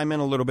you to chime in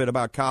a little bit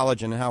about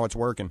collagen and how it's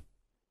working.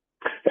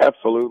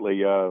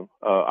 Absolutely.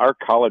 Our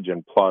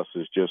Collagen Plus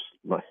is just,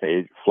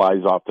 it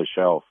flies off the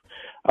shelf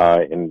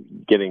and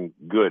getting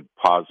good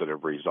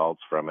positive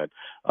results from it.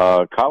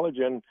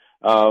 Collagen,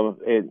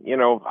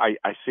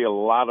 I see a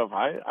lot of,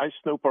 I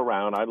snoop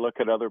around. I look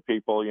at other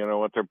people,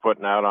 what they're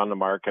putting out on the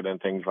market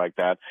and things like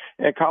that.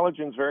 And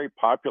collagen's very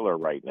popular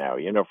right now,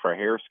 for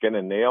hair, skin,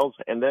 and nails,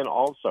 and then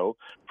also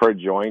for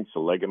joints,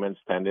 ligaments,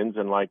 tendons,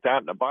 and like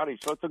that in the body.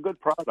 So it's a good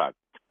product.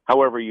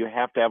 However, you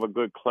have to have a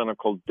good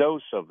clinical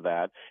dose of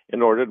that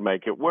in order to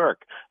make it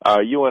work.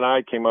 You and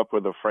I came up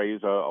with a phrase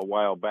a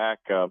while back.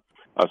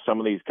 Some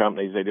of these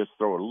companies, they just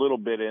throw a little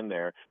bit in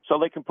there so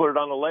they can put it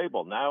on the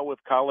label. Now with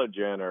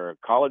collagen or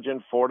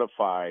collagen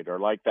fortified or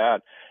like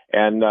that.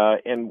 And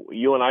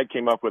you and I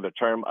came up with a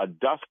term, a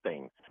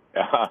dusting.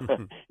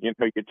 You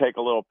take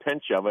a little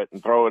pinch of it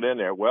and throw it in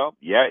there. Well,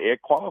 yeah,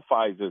 it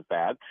qualifies as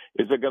that.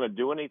 Is it going to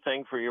do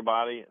anything for your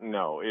body?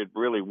 No, it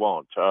really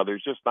won't.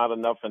 There's just not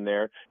enough in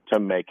there to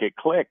make it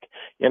click.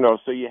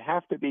 So you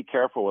have to be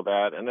careful with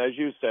that. And as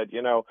you said,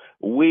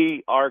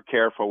 we are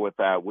careful with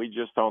that. We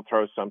just don't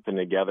throw something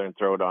together and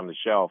throw it on the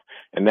shelf.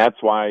 And that's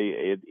why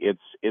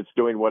it's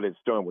doing what it's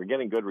doing. We're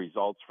getting good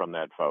results from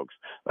that, folks.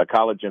 The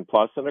Collagen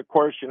Plus, and of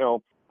course,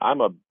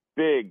 I'm a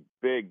big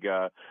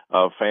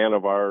fan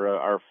of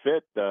our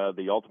Fit,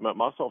 the Ultimate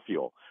Muscle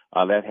Fuel.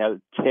 That has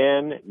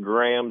 10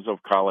 grams of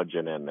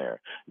collagen in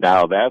there.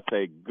 Now, that's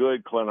a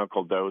good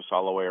clinical dose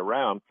all the way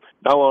around,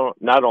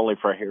 not only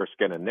for hair,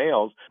 skin, and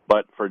nails,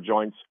 but for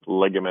joints,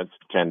 ligaments,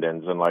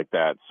 tendons, and like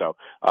that. So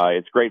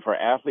it's great for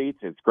athletes.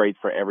 It's great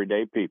for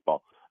everyday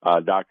people.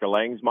 Dr.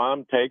 Lang's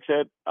mom takes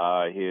it.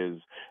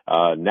 His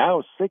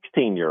now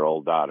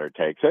 16-year-old daughter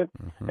takes it.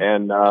 Mm-hmm.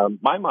 And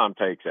my mom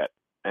takes it.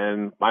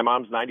 and my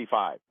mom's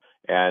 95.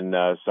 And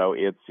so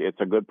it's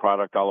a good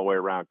product all the way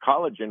around.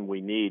 Collagen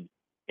we need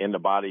in the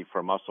body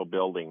for muscle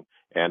building,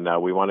 and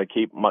we want to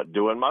keep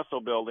doing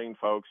muscle building,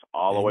 folks,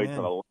 all the way to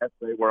the last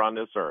day we're on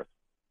this earth.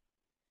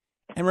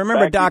 And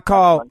remember, Doc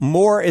Hall,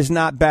 more is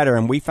not better,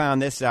 and we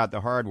found this out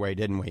the hard way,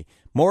 didn't we?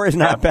 More is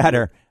not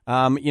better.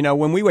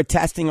 When we were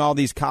testing all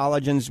these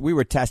collagens, we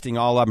were testing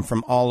all of them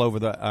from all over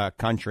the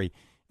country.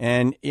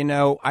 And,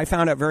 I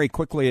found out very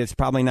quickly it's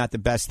probably not the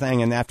best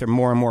thing. And after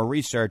more and more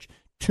research,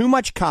 too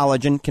much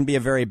collagen can be a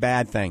very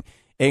bad thing.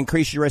 It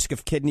increases your risk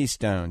of kidney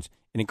stones.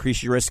 It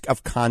increases your risk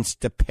of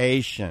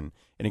constipation.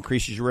 It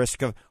increases your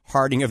risk of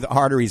hardening of the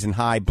arteries and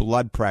high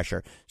blood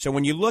pressure. So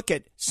when you look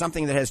at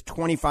something that has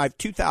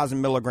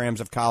 2,000 milligrams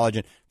of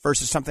collagen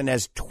versus something that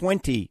has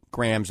 20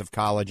 grams of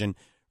collagen,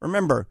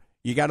 remember,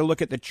 you got to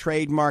look at the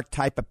trademark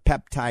type of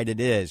peptide it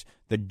is.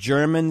 The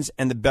Germans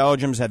and the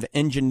Belgians have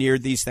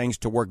engineered these things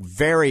to work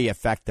very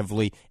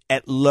effectively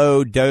at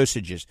low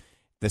dosages.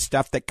 The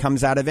stuff that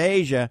comes out of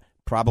Asia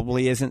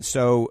probably isn't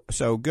so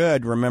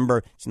good.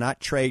 Remember, it's not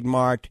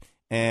trademarked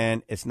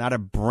and it's not a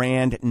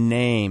brand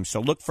name. So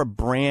look for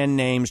brand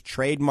names,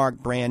 trademark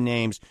brand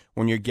names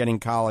when you're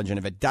getting collagen.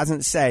 If it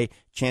doesn't say,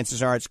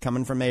 chances are it's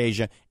coming from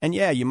Asia. And,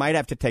 yeah, you might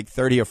have to take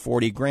 30 or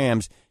 40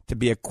 grams to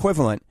be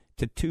equivalent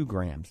to 2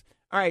 grams.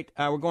 All right,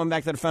 we're going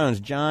back to the phones.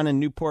 John in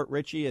Newport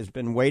Richey has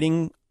been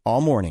waiting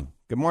all morning.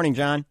 Good morning,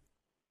 John.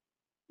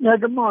 Yeah,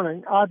 good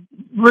morning. I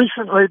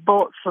recently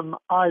bought some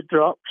eye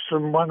drops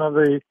from one of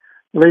the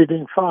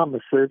leading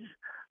pharmacies.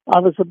 I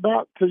was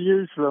about to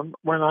use them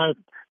when I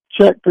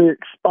checked the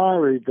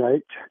expiry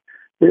date.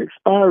 The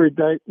expiry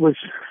date was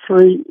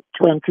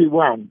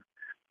 3/21,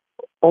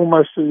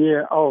 almost a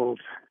year old.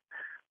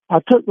 I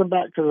took them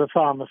back to the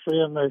pharmacy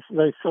and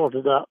they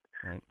sorted up.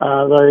 Right.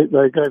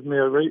 They gave me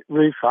a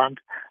refund.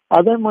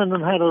 I then went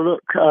and had a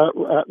look at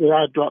the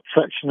eye drop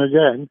section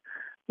again.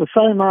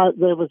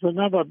 There was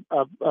another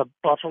a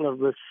bottle of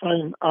the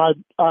same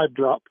eye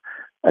drop,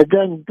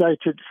 again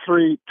dated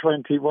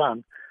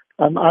 3/21.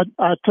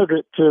 I took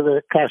it to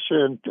the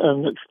cashier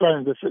and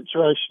explained the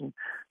situation.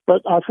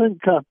 But I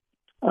think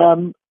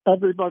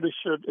everybody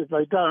should, if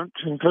they don't,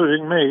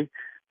 including me,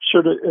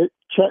 should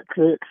check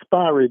the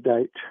expiry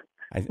date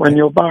when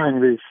you're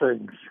buying these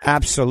things.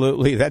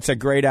 Absolutely. That's a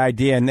great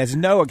idea. And there's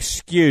no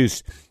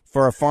excuse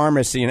for a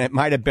pharmacy, and it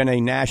might have been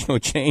a national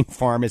chain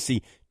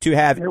pharmacy, to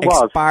have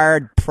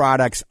expired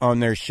products on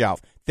their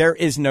shelf. There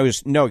is no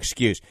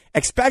excuse,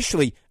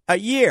 especially a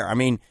year. I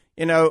mean,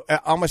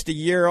 almost a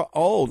year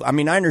old. I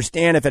mean, I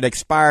understand if it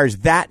expires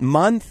that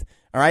month,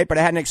 all right, but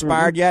it hadn't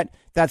expired yet,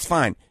 that's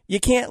fine.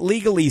 You can't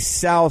legally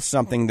sell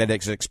something that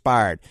is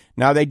expired.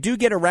 Now, they do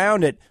get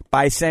around it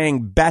by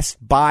saying best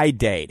buy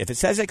date. If it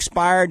says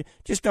expired,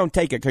 just don't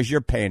take it because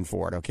you're paying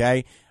for it,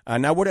 okay?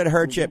 Now, would it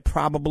hurt you? It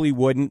probably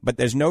wouldn't, but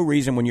there's no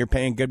reason when you're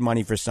paying good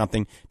money for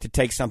something to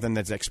take something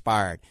that's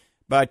expired.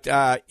 But,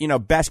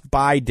 best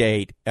buy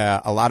date,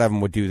 a lot of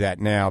them would do that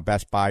now,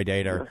 best buy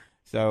date.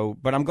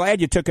 But I'm glad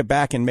you took it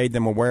back and made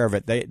them aware of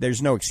it.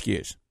 There's no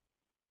excuse.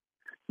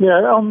 Yeah,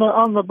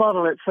 on the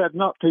bottle it said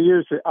not to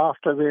use it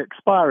after the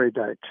expiry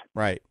date.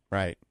 Right.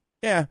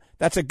 Yeah,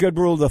 that's a good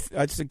rule.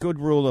 That's a good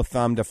rule of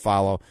thumb to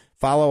follow.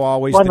 Follow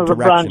always the directions.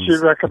 Brands you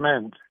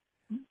recommend.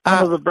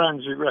 One of the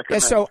brands you recommend. Yeah,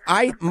 so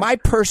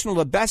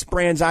the best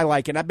brands I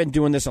like, and I've been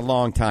doing this a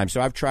long time,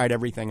 so I've tried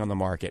everything on the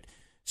market.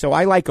 So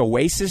I like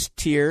Oasis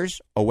Tears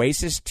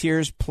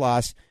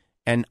Plus,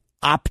 and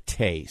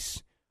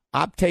Optase.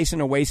 Optase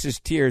and Oasis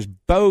Tears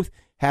both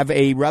have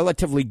a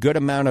relatively good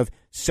amount of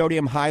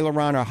sodium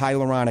hyaluron or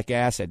hyaluronic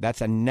acid.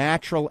 That's a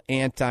natural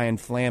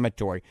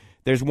anti-inflammatory.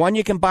 There's one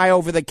you can buy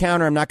over the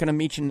counter. I'm not going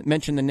to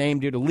mention the name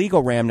due to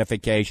legal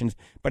ramifications,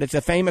 but it's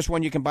a famous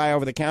one you can buy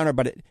over the counter,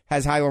 but it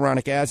has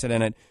hyaluronic acid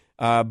in it,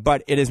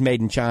 but it is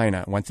made in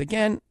China. Once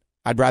again,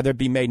 I'd rather it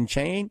be made in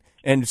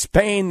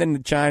Spain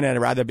than China.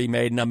 I'd rather be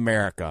made in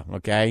America,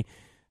 okay?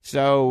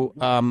 So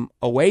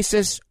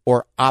Oasis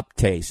or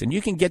Optase. And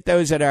you can get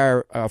those at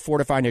our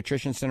Fortify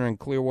Nutrition Center in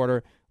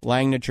Clearwater,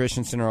 Lang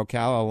Nutrition Center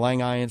Ocala,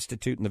 Lang Eye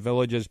Institute in the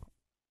Villages,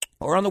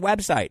 or on the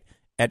website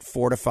at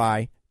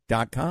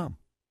fortify.com.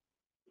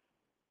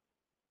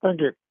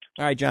 Thank you.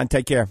 All right, John,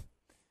 take care.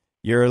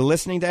 You're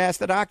listening to Ask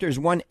the Doctors,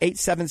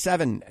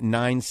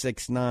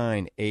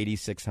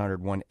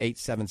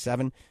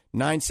 1-877-969-8600,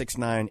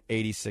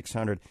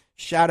 1-877-969-8600.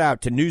 Shout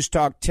out to News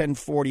Talk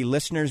 1040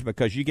 listeners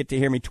because you get to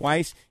hear me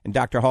twice and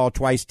Dr. Hall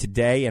twice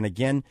today and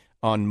again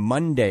on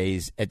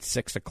Mondays at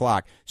 6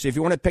 o'clock. So if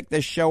you want to pick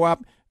this show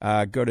up,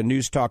 go to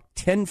News Talk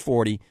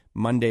 1040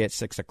 Monday at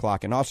 6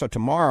 o'clock. And also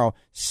tomorrow,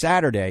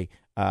 Saturday,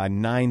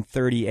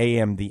 9:30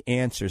 a.m., The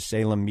Answer,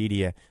 Salem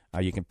Media.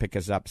 You can pick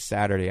us up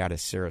Saturday out of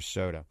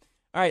Sarasota.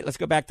 All right, let's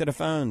go back to the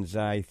phones.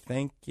 I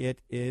think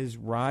it is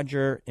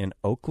Roger in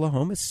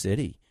Oklahoma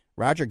City.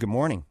 Roger, good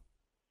morning.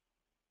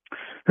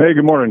 Hey,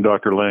 good morning,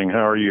 Dr. Lang.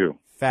 How are you?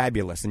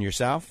 Fabulous. And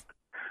yourself?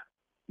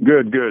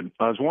 Good.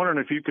 I was wondering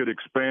if you could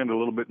expand a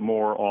little bit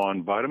more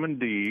on vitamin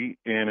D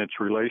and its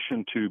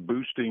relation to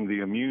boosting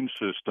the immune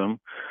system,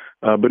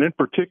 but in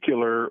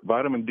particular,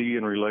 vitamin D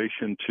in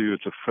relation to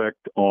its effect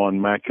on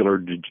macular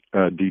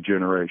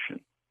degeneration.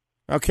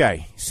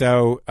 Okay,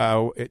 so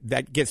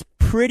that gets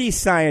pretty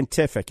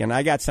scientific, and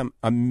I got some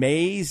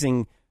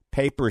amazing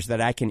papers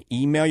that I can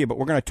email you, but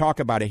we're going to talk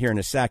about it here in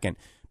a second.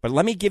 But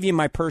let me give you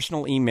my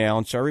personal email,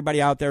 and so everybody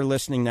out there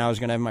listening now is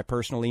going to have my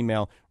personal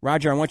email.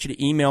 Roger, I want you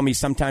to email me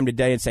sometime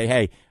today and say,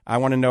 hey, I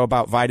want to know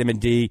about vitamin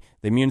D,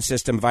 the immune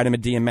system, vitamin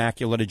D, and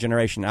macular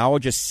degeneration. I will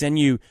just send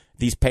you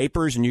these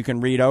papers, and you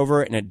can read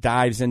over it, and it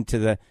dives into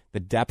the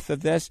depth of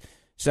this.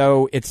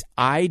 So it's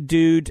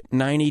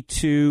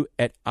iDude92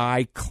 at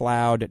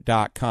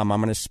iCloud.com.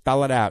 I'm going to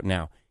spell it out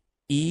now.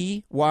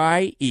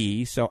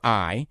 E-Y-E, so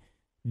I,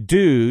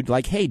 dude,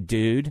 like, hey,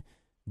 dude,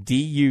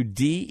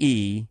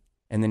 D-U-D-E,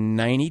 and then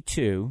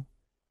 92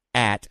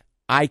 at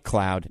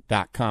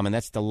iCloud.com. And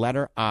that's the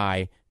letter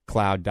I,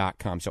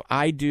 cloud.com. So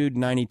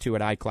iDude92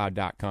 at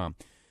iCloud.com.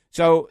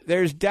 So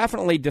there's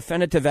definitely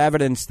definitive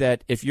evidence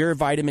that if you're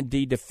vitamin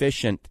D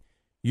deficient,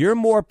 you're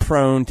more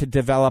prone to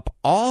develop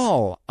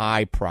all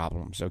eye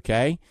problems,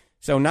 okay?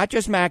 So not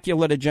just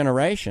macular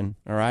degeneration,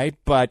 all right,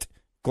 but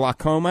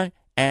glaucoma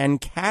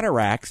and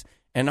cataracts,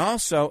 and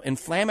also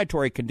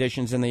inflammatory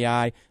conditions in the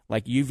eye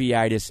like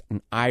uveitis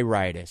and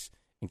iritis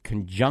and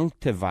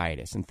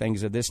conjunctivitis and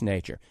things of this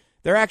nature.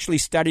 There are actually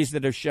studies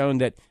that have shown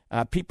that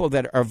people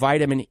that are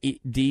vitamin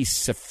D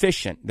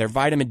sufficient, their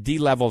vitamin D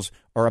levels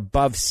are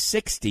above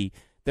 60,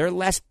 they're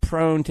less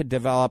prone to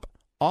develop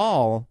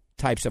all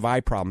types of eye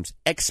problems,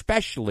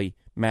 especially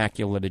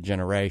macular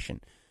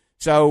degeneration.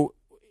 So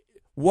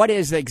what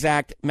is the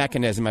exact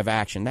mechanism of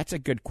action? That's a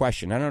good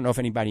question. I don't know if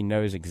anybody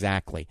knows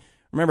exactly.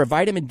 Remember,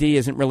 vitamin D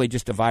isn't really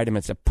just a vitamin.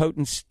 It's a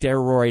potent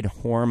steroid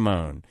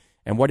hormone.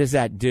 And what does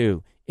that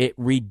do? It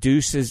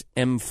reduces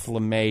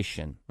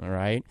inflammation, all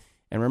right?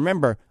 And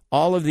remember,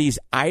 all of these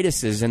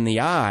itises in the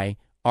eye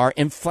are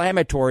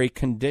inflammatory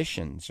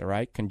conditions, all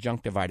right?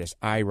 Conjunctivitis,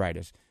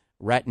 iritis,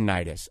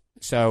 retinitis.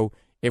 So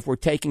if we're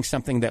taking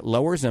something that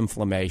lowers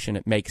inflammation,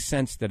 it makes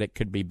sense that it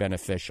could be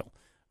beneficial.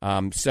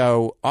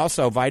 So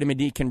also, vitamin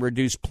D can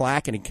reduce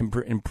plaque and it can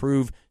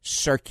improve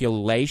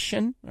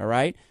circulation, all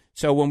right?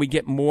 So when we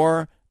get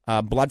more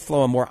blood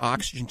flow and more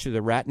oxygen to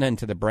the retina and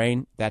to the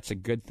brain, that's a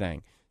good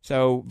thing.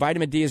 So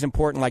vitamin D is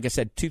important. Like I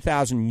said,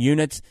 2,000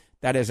 units.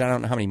 That is, I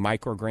don't know how many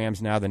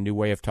micrograms now, the new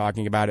way of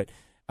talking about it,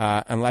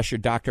 unless your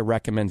doctor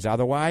recommends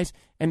otherwise.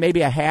 And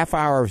maybe a half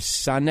hour of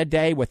sun a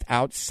day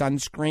without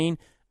sunscreen,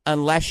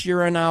 unless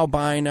you're an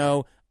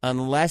albino,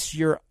 unless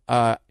you're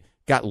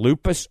got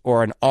lupus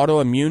or an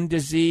autoimmune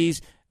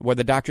disease where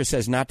the doctor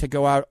says not to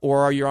go out,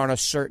 or you're on a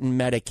certain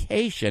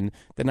medication,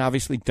 then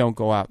obviously don't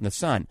go out in the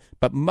sun.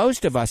 But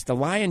most of us, the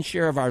lion's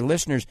share of our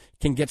listeners,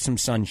 can get some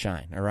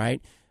sunshine, all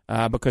right?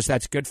 Because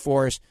that's good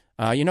for us.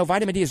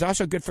 Vitamin D is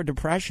also good for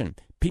depression.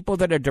 People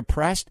that are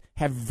depressed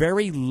have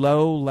very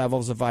low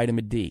levels of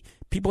vitamin D.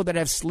 People that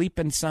have sleep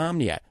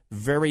insomnia,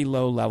 very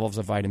low levels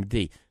of vitamin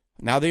D.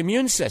 Now, the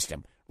immune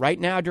system. Right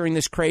now, during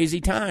this crazy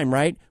time,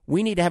 right,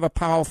 we need to have a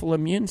powerful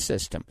immune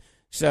system.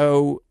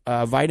 So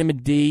vitamin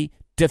D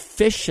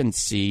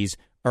deficiencies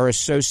are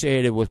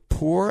associated with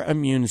poor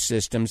immune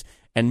systems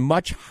and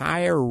much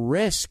higher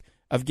risk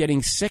of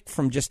getting sick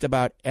from just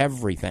about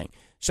everything.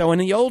 So in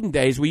the olden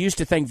days, we used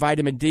to think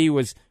vitamin D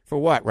was for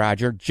what,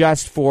 Roger?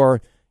 Just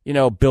for,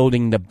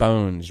 building the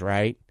bones,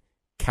 right?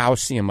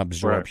 Calcium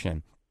absorption.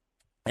 Right.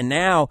 And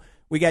now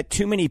we got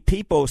too many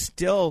people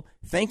still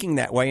thinking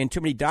that way and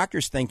too many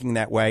doctors thinking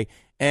that way.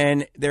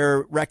 And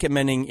they're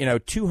recommending,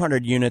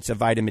 200 units of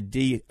vitamin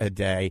D a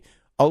day,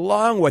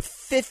 along with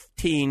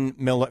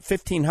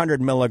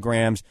 1,500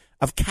 milligrams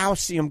of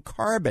calcium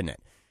carbonate.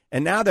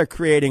 And now they're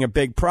creating a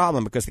big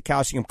problem because the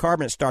calcium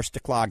carbonate starts to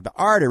clog the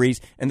arteries,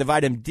 and the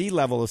vitamin D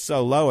level is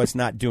so low it's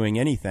not doing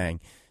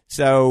anything.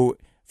 So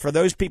for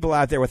those people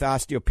out there with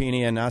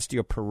osteopenia and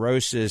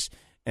osteoporosis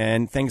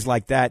and things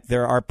like that,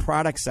 there are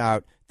products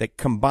out that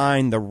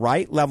combine the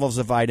right levels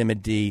of vitamin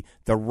D,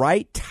 the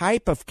right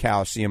type of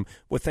calcium,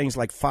 with things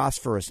like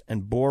phosphorus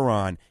and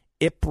boron,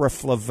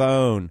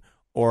 ipraflavone,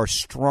 or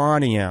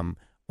strontium,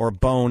 or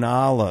bone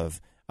olive.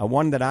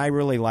 One that I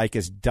really like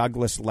is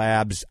Douglas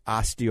Labs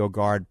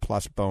OsteoGuard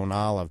plus bone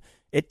olive.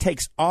 It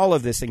takes all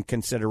of this in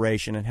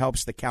consideration and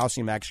helps the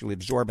calcium actually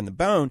absorb in the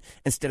bone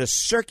instead of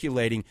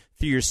circulating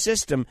through your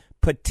system,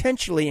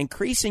 potentially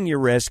increasing your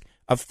risk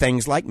of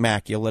things like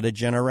macular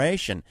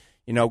degeneration,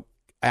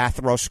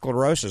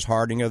 atherosclerosis,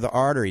 hardening of the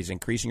arteries,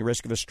 increasing your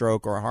risk of a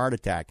stroke or a heart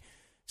attack.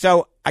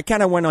 So I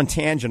kind of went on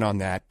tangent on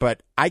that,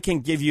 but I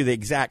can give you the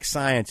exact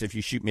science if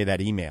you shoot me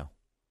that email.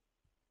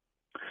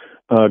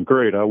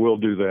 Great, I will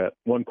do that.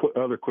 One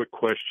other quick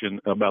question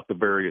about the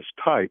various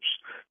types.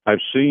 I've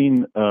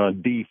seen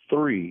D3.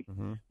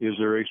 Mm-hmm. Is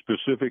there a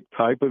specific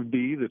type of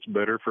D that's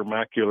better for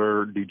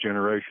macular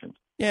degeneration?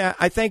 Yeah,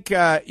 I think,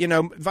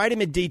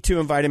 vitamin D2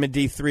 and vitamin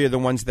D3 are the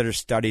ones that are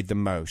studied the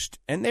most.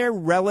 And they're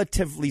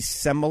relatively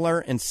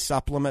similar in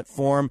supplement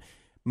form,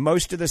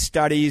 Most of the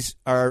studies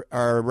are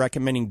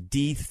recommending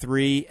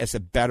D3 as a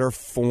better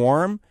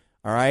form,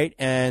 all right?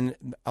 And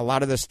a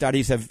lot of the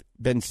studies have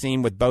been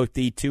seen with both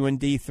D2 and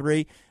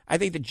D3. I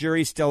think the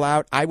jury's still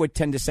out. I would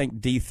tend to think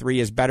D3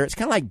 is better. It's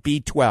kind of like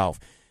B12.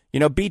 You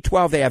know,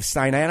 B12, they have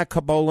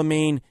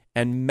cyanocobalamin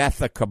and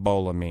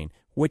methacobalamin.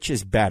 Which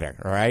is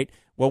better, all right?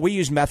 Well, we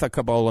use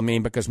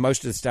methacobalamin because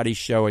most of the studies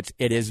show it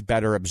is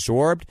better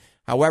absorbed.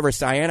 However,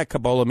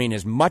 cyanocobalamin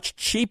is much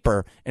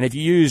cheaper, and if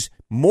you use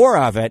more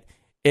of it,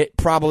 it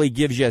probably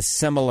gives you a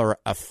similar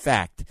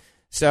effect.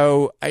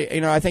 So,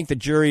 I think the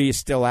jury is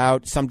still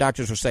out. Some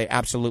doctors will say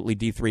absolutely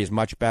D3 is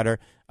much better.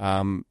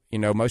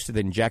 Most of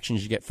the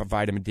injections you get for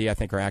vitamin D, I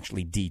think, are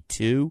actually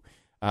D2,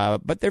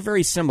 but they're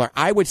very similar.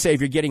 I would say if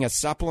you're getting a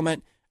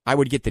supplement, I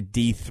would get the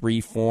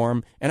D3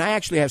 form, and I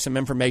actually have some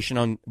information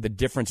on the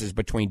differences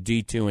between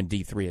D2 and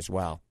D3 as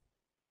well.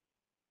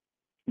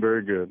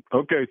 Very good.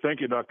 Okay,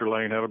 thank you, Dr.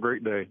 Lane. Have a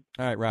great day.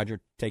 All right,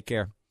 Roger. Take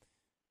care.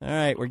 All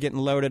right, we're getting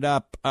loaded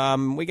up.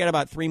 We got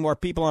about 3 more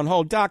people on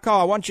hold. Doc Hall,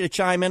 I want you to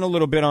chime in a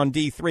little bit on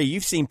D3.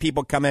 You've seen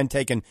people come in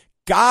taking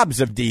gobs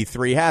of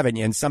D3, haven't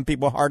you? And some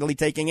people hardly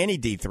taking any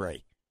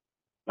D3.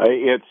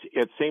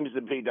 It seems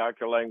to be,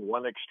 Dr. Lang,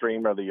 one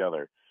extreme or the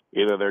other.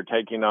 Either they're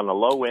taking on the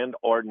low end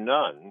or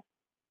none,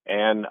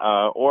 and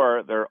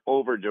or they're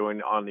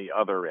overdoing on the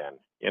other end.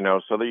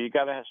 So you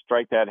got to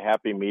strike that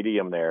happy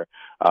medium there.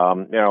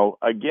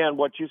 Again,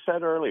 what you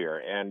said earlier,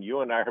 and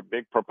you and I are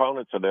big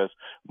proponents of this,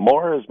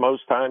 more is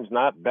most times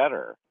not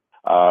better.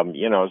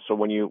 So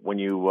when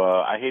you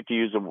I hate to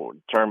use the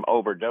term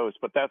overdose,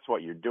 but that's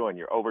what you're doing.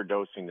 You're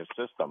overdosing the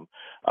system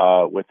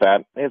with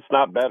that. It's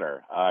not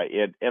better.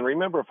 And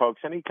remember,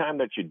 folks, anytime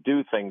that you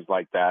do things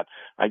like that,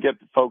 I get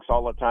folks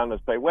all the time that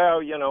say,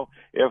 well,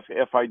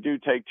 if I do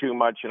take too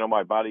much,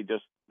 my body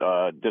just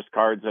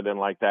discards it and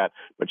like that.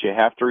 But you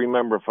have to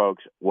remember,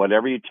 folks,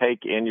 whatever you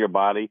take in your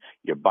body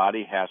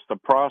has to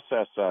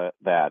process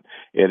that.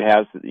 It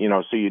has,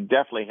 so you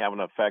definitely have an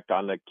effect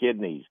on the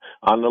kidneys,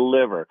 on the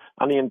liver,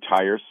 on the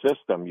entire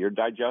system, your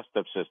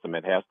digestive system.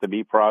 It has to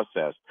be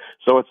processed.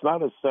 So it's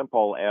not as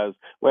simple as,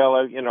 well,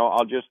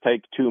 I'll just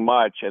take too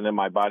much and then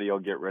my body will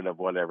get rid of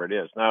whatever it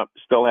is. Now, it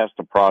still has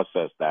to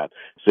process that.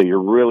 So you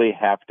really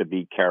have to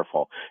be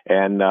careful.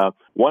 And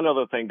one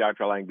other thing,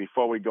 Dr. Lang,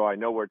 before we go, I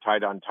know we're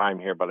tight on time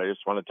here, but I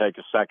just want to take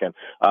a second.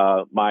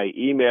 My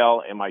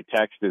email and my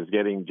text is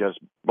getting just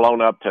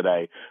blown up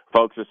today.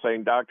 Folks are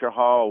saying, Dr.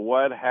 Hall,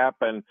 what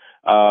happened?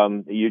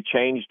 You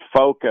changed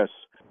focus.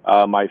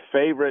 My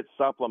favorite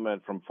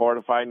supplement from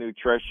Fortify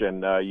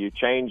Nutrition, you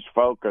changed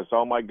focus.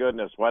 Oh, my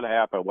goodness, what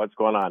happened? What's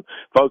going on?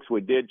 Folks,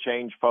 we did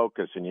change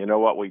focus, and you know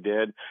what we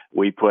did?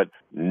 We put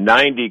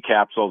 90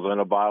 capsules in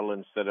a bottle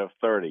instead of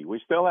 30.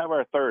 We still have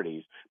our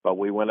 30s, but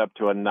we went up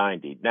to a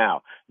 90.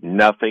 Now,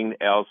 nothing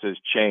else has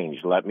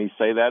changed. Let me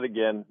say that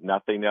again.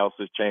 Nothing else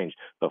has changed.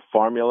 The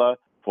formula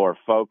for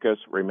focus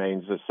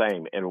remains the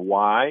same. And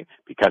why?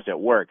 Because it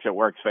works. It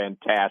works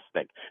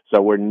fantastic.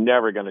 So we're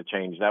never going to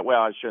change that.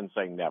 Well, I shouldn't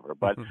say never,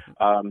 but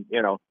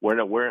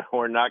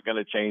we're not going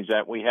to change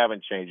that. We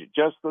haven't changed it.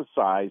 Just the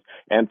size.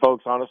 And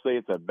folks, honestly,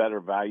 it's a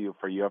better value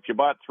for you. If you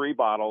bought 3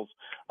 bottles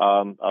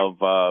of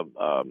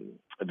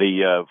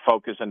the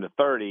Focus into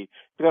 30, it's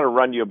going to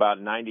run you about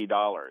 $90.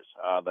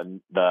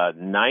 The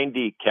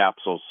 90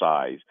 capsule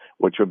size,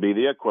 which would be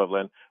the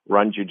equivalent,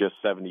 runs you just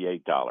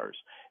 $78.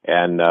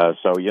 And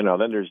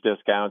then there's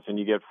discounts and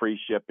you get free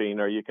shipping,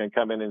 or you can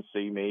come in and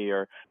see me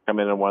or come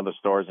in one of the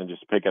stores and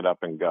just pick it up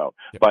and go.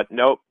 Yep. But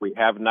nope, we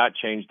have not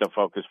changed the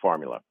Focus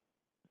formula.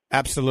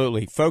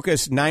 Absolutely.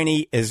 Focus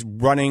 90 is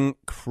running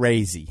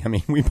crazy. I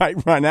mean, we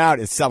might run out.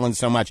 It's selling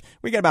so much.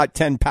 We got about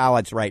 10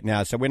 pallets right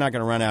now, so we're not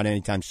going to run out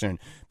anytime soon.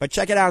 But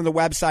check it out on the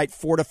website,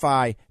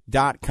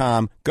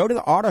 fortify.com. Go to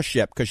the auto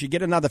ship because you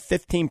get another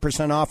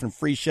 15% off and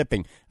free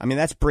shipping. I mean,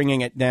 that's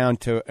bringing it down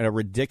to a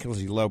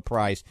ridiculously low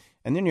price.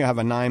 And then you have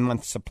a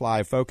 9-month supply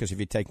of Focus if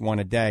you take 1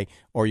 a day,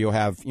 or you'll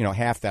have,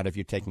 half that if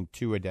you're taking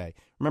 2 a day.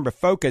 Remember,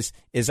 Focus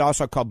is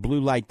also called blue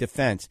light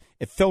defense.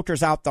 It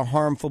filters out the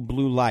harmful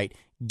blue light.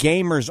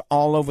 Gamers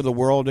all over the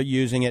world are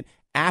using it.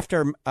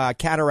 After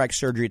cataract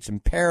surgery, it's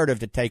imperative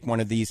to take one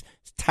of these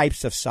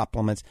types of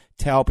supplements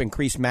to help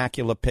increase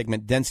macular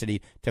pigment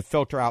density to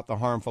filter out the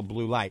harmful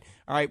blue light.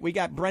 All right, we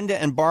got Brenda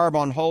and Barb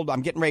on hold.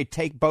 I'm getting ready to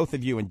take both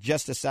of you in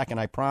just a second,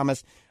 I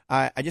promise.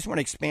 I just want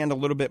to expand a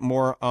little bit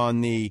more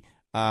on the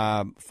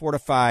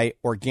Fortify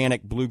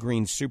Organic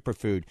Blue-Green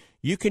Superfood.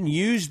 You can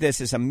use this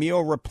as a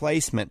meal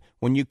replacement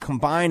when you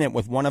combine it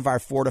with one of our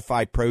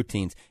Fortify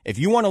proteins. If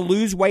you want to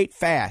lose weight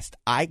fast,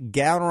 I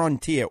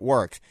guarantee it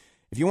works.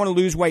 If you want to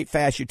lose weight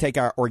fast, you take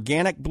our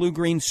Organic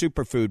Blue-Green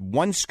Superfood,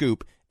 1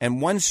 scoop,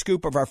 and 1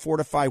 scoop of our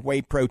Fortify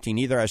whey protein,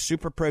 either a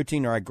super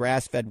protein or a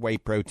grass-fed whey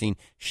protein.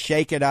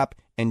 Shake it up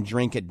and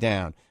drink it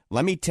down.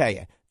 Let me tell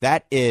you,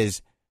 that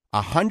is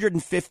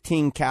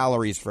 115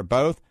 calories for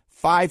both,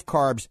 5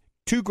 carbs,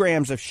 2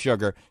 grams of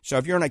sugar. So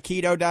if you're on a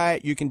keto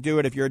diet, you can do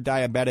it. If you're a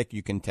diabetic,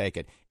 you can take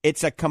it.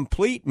 It's a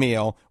complete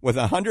meal with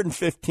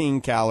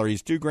 115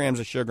 calories, 2 grams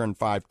of sugar, and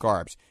 5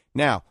 carbs.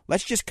 Now,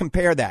 let's just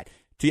compare that.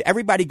 To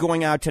everybody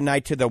going out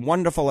tonight to the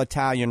wonderful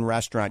Italian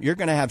restaurant, you're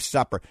going to have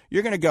supper.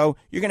 You're going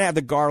to have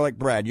the garlic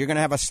bread. You're going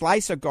to have a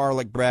slice of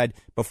garlic bread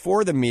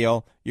before the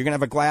meal. You're going to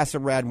have a glass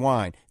of red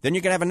wine. Then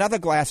you're going to have another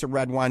glass of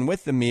red wine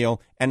with the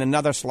meal and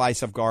another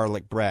slice of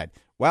garlic bread.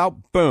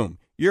 Well, boom.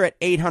 You're at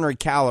 800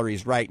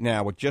 calories right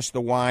now with just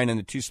the wine and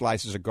the 2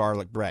 slices of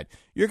garlic bread.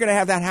 You're going to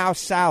have that house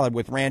salad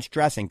with ranch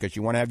dressing because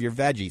you want to have your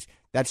veggies.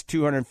 That's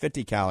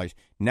 250 calories.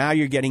 Now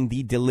you're getting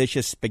the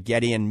delicious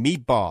spaghetti and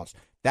meatballs.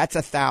 That's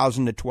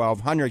 1,000 to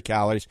 1,200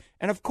 calories.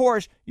 And, of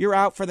course, you're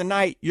out for the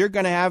night. You're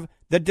going to have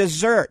the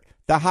dessert,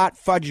 the hot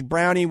fudge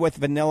brownie with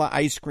vanilla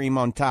ice cream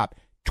on top.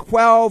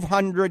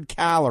 1,200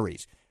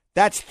 calories.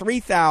 That's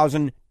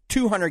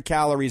 3,200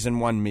 calories in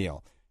one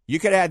meal. You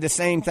could add the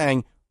same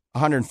thing,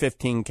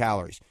 115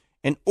 calories.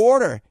 In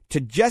order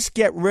to just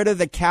get rid of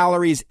the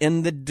calories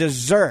in the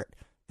dessert,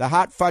 the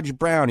hot fudge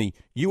brownie,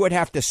 you would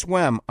have to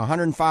swim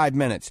 105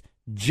 minutes,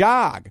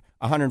 jog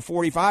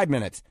 145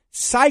 minutes,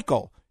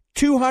 cycle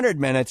 200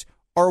 minutes,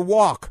 or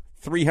walk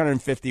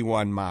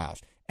 351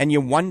 miles. And you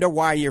wonder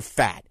why you're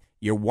fat.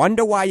 You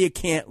wonder why you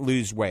can't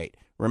lose weight.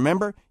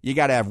 Remember, you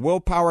got to have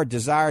willpower,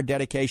 desire,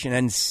 dedication,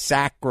 and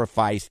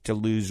sacrifice to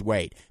lose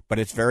weight. But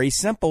it's very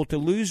simple to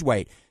lose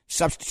weight.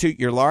 Substitute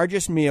your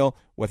largest meal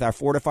with our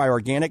Fortify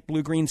Organic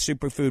Blue-Green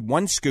Superfood,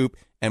 1 scoop,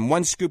 and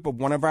 1 scoop of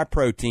one of our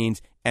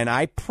proteins. And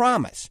I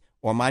promise,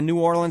 or my New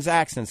Orleans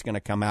accent's going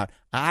to come out,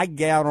 I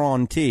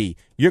guarantee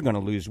you're going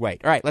to lose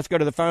weight. All right, let's go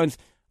to the phones.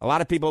 A lot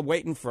of people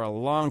waiting for a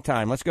long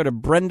time. Let's go to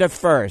Brenda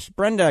first.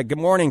 Brenda, good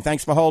morning.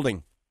 Thanks for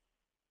holding.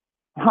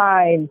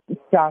 Hi,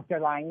 Dr.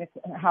 Lang.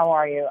 How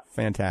are you?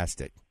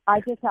 Fantastic. I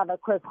just have a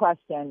quick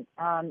question.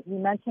 You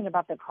mentioned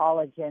about the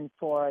collagen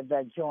for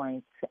the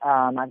joints.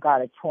 I've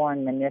got a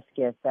torn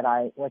meniscus that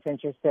I was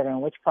interested in.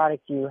 Which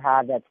product do you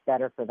have that's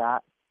better for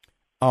that?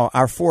 Oh,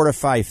 our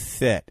Fortify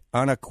Fit,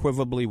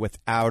 unequivocally,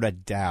 without a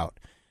doubt.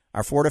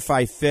 Our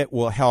Fortify Fit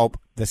will help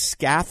the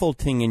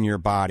scaffolding in your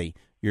body,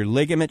 your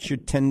ligaments, your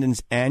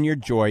tendons, and your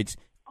joints,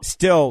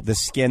 still the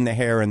skin, the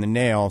hair, and the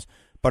nails,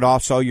 but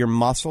also your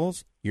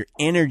muscles, your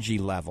energy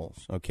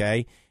levels,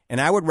 okay?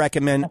 And I would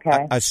recommend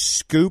a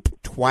scoop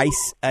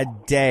twice a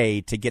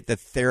day to get the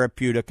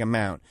therapeutic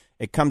amount.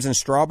 It comes in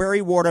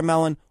strawberry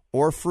watermelon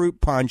or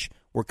fruit punch.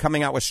 We're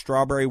coming out with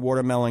strawberry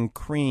watermelon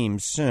cream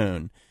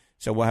soon.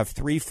 So we'll have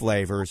 3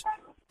 flavors.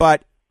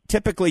 But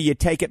typically you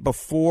take it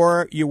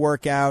before you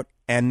work out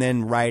and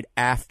then right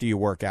after you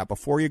work out.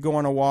 Before you go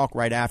on a walk,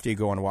 right after you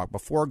go on a walk.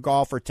 Before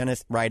golf or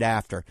tennis, right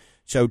after.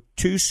 So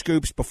 2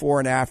 scoops before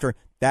and after.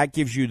 That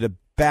gives you the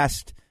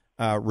best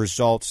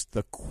results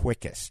the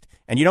quickest.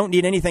 And you don't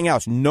need anything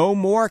else. No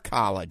more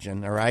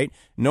collagen, all right?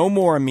 No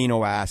more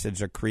amino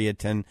acids or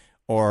creatine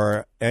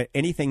or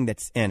anything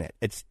that's in it.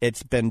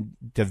 It's been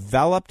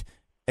developed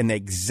in the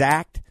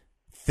exact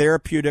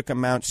therapeutic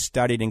amount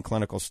studied in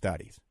clinical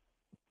studies.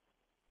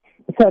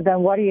 So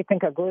then what do you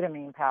think of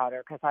glutamine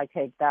powder? Because I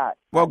take that.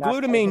 Well,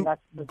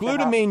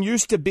 glutamine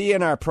used to be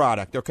in our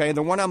product, okay?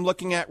 The one I'm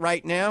looking at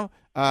right now,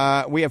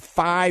 we have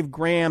 5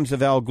 grams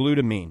of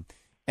L-glutamine.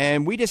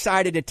 And we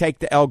decided to take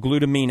the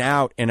L-glutamine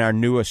out in our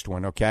newest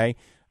one, okay,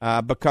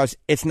 because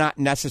it's not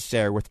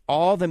necessary. With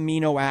all the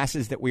amino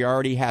acids that we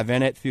already have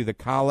in it through the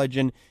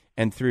collagen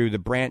and through the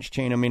branched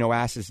chain amino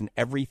acids and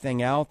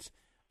everything else,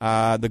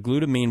 the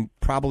glutamine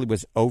probably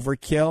was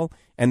overkill.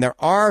 And there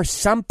are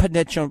some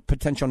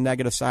potential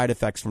negative side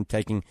effects from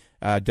taking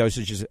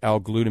dosages of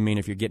L-glutamine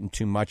if you're getting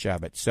too much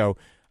of it. So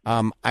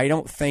I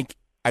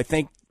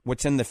think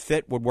what's in the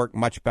Fit would work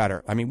much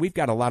better. I mean, we've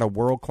got a lot of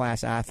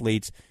world-class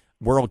athletes,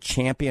 world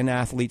champion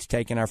athletes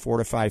taking our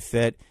Fortify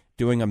Fit,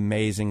 doing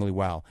amazingly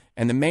well.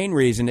 And the main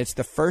reason, it's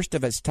the first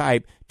of its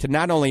type to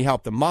not only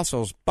help the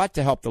muscles, but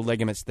to help the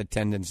ligaments, the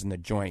tendons, and the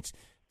joints,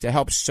 to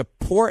help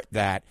support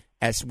that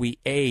as we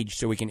age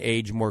so we can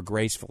age more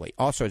gracefully.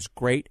 Also, it's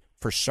great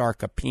for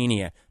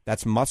sarcopenia.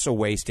 That's muscle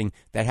wasting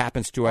that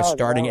happens to us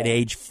starting at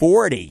age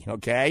 40,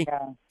 okay? Yeah.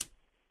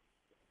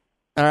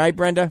 All right,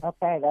 Brenda?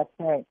 Okay, that's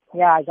great.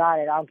 Yeah, I got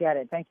it. I'll get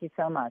it. Thank you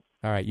so much.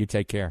 All right, you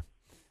take care.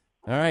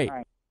 All right.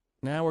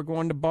 Now we're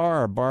going to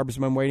Barb. Barb's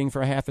been waiting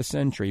for half a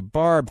century.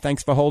 Barb,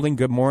 thanks for holding.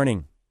 Good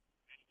morning.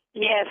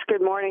 Yes,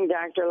 good morning,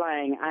 Dr.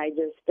 Lang. I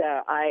just,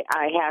 I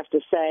have to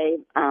say,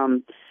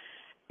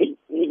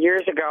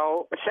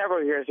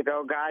 several years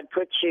ago, God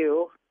put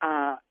you,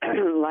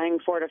 Lang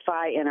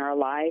Fortify, in our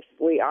life.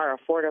 We are a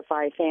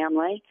Fortify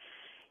family.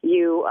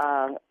 You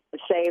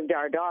saved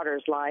our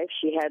daughter's life.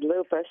 She had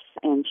lupus,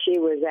 and she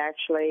was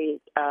actually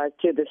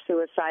to the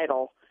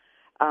suicidal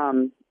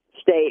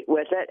state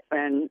with it,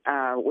 and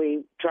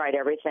we tried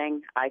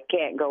everything. I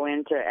can't go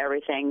into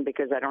everything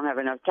because I don't have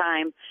enough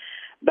time,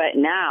 but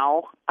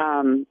now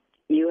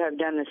you have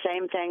done the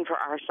same thing for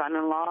our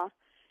son-in-law.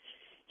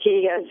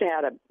 He has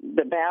had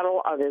the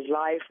battle of his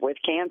life with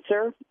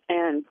cancer,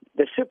 and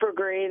the super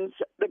greens,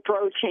 the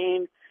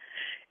protein,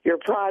 your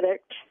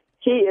product,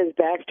 he is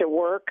back to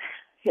work.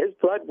 His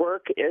blood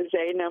work is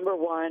a number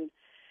one.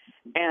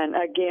 And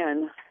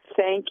again,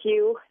 thank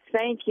you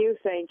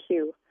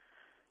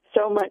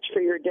so much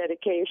for your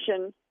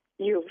dedication.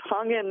 You've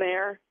hung in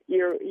there.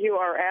 You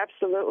are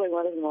absolutely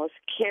one of the most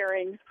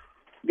caring,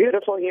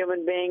 beautiful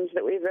human beings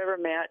that we've ever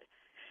met.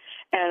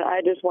 And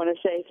I just want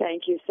to say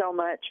thank you so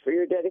much for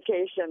your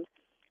dedication,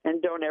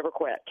 and don't ever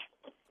quit.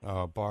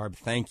 Oh, Barb,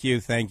 thank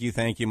you.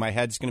 My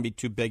head's going to be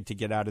too big to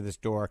get out of this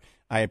door.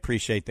 I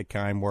appreciate the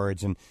kind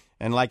words. And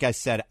like I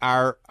said,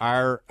 our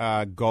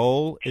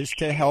goal is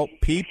to help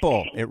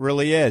people. It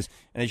really is.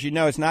 And as you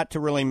know, it's not to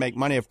really make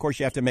money. Of course,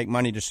 you have to make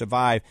money to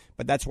survive,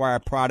 but that's why our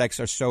products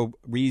are so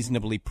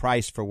reasonably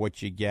priced for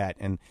what you get.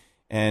 And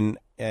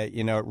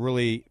you know, it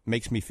really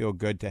makes me feel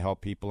good to help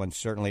people, and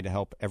certainly to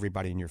help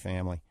everybody in your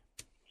family.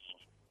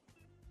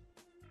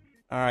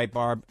 All right,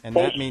 Barb, and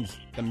that means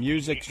the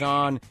music's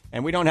on,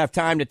 and we don't have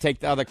time to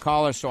take the other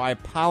caller, so I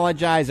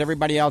apologize.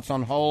 Everybody else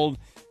on hold,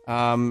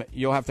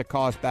 you'll have to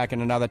call us back in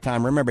another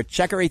time. Remember,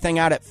 check everything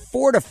out at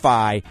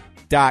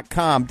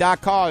Fortify.com.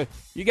 Doc Hall,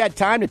 you got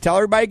time to tell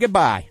everybody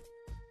goodbye.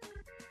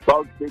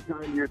 Folks, be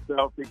kind to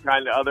yourself, be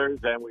kind to others,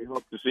 and we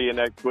hope to see you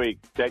next week.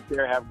 Take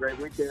care. Have a great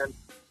weekend.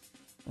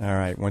 All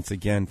right, once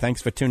again,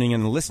 thanks for tuning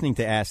in and listening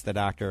to Ask the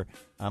Doctor.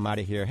 I'm out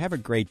of here. Have a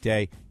great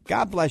day.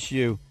 God bless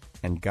you.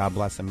 And God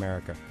bless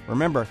America.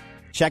 Remember,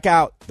 check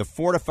out the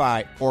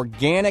Fortify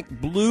Organic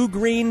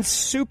Blue-Green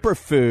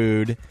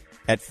Superfood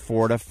at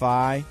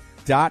Fortify.com.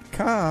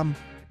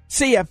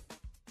 See ya.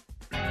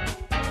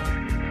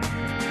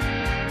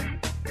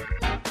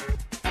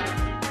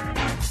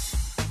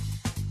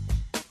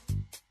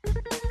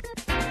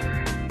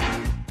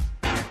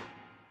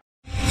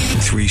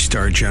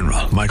 Three-star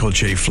General Michael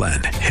J.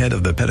 Flynn, head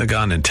of the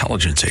Pentagon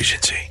Intelligence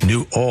Agency,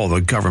 knew all the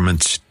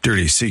government's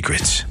dirty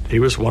secrets. He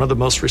was one of the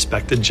most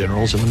respected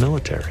generals in the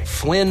military.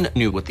 Flynn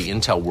knew what the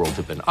intel world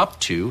had been up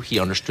to. He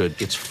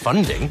understood its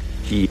funding.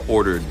 He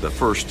ordered the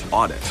first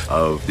audit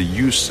of the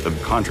use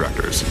of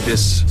contractors.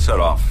 This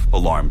set off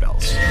alarm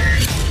bells.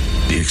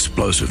 The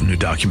explosive new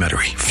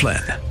documentary,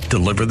 Flynn,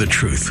 Deliver the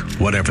Truth,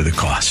 Whatever the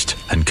Cost,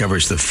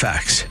 uncovers the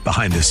facts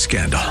behind this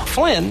scandal.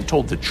 Flynn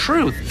told the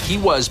truth. He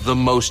was the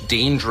most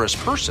dangerous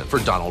person for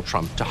Donald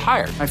Trump to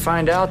hire. I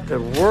find out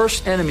the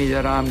worst enemy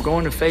that I'm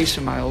going to face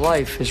in my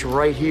life is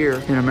right here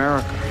in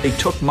America. They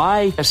took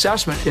my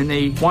assessment and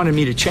they wanted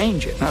me to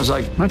change it. And I was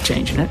like, I'm not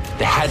changing it.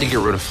 They had to get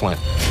rid of Flynn.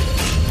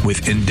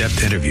 With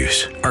in-depth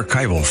interviews,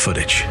 archival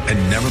footage,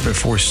 and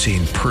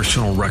never-before-seen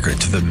personal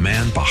records of the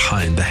man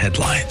behind the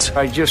headlines.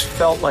 I just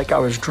felt like I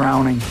was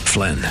drowning.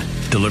 Flynn,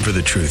 Deliver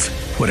the Truth,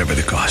 Whatever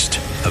the Cost.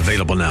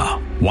 Available now.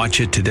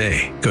 Watch it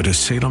today. Go to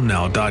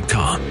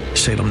salemnow.com.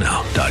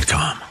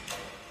 salemnow.com.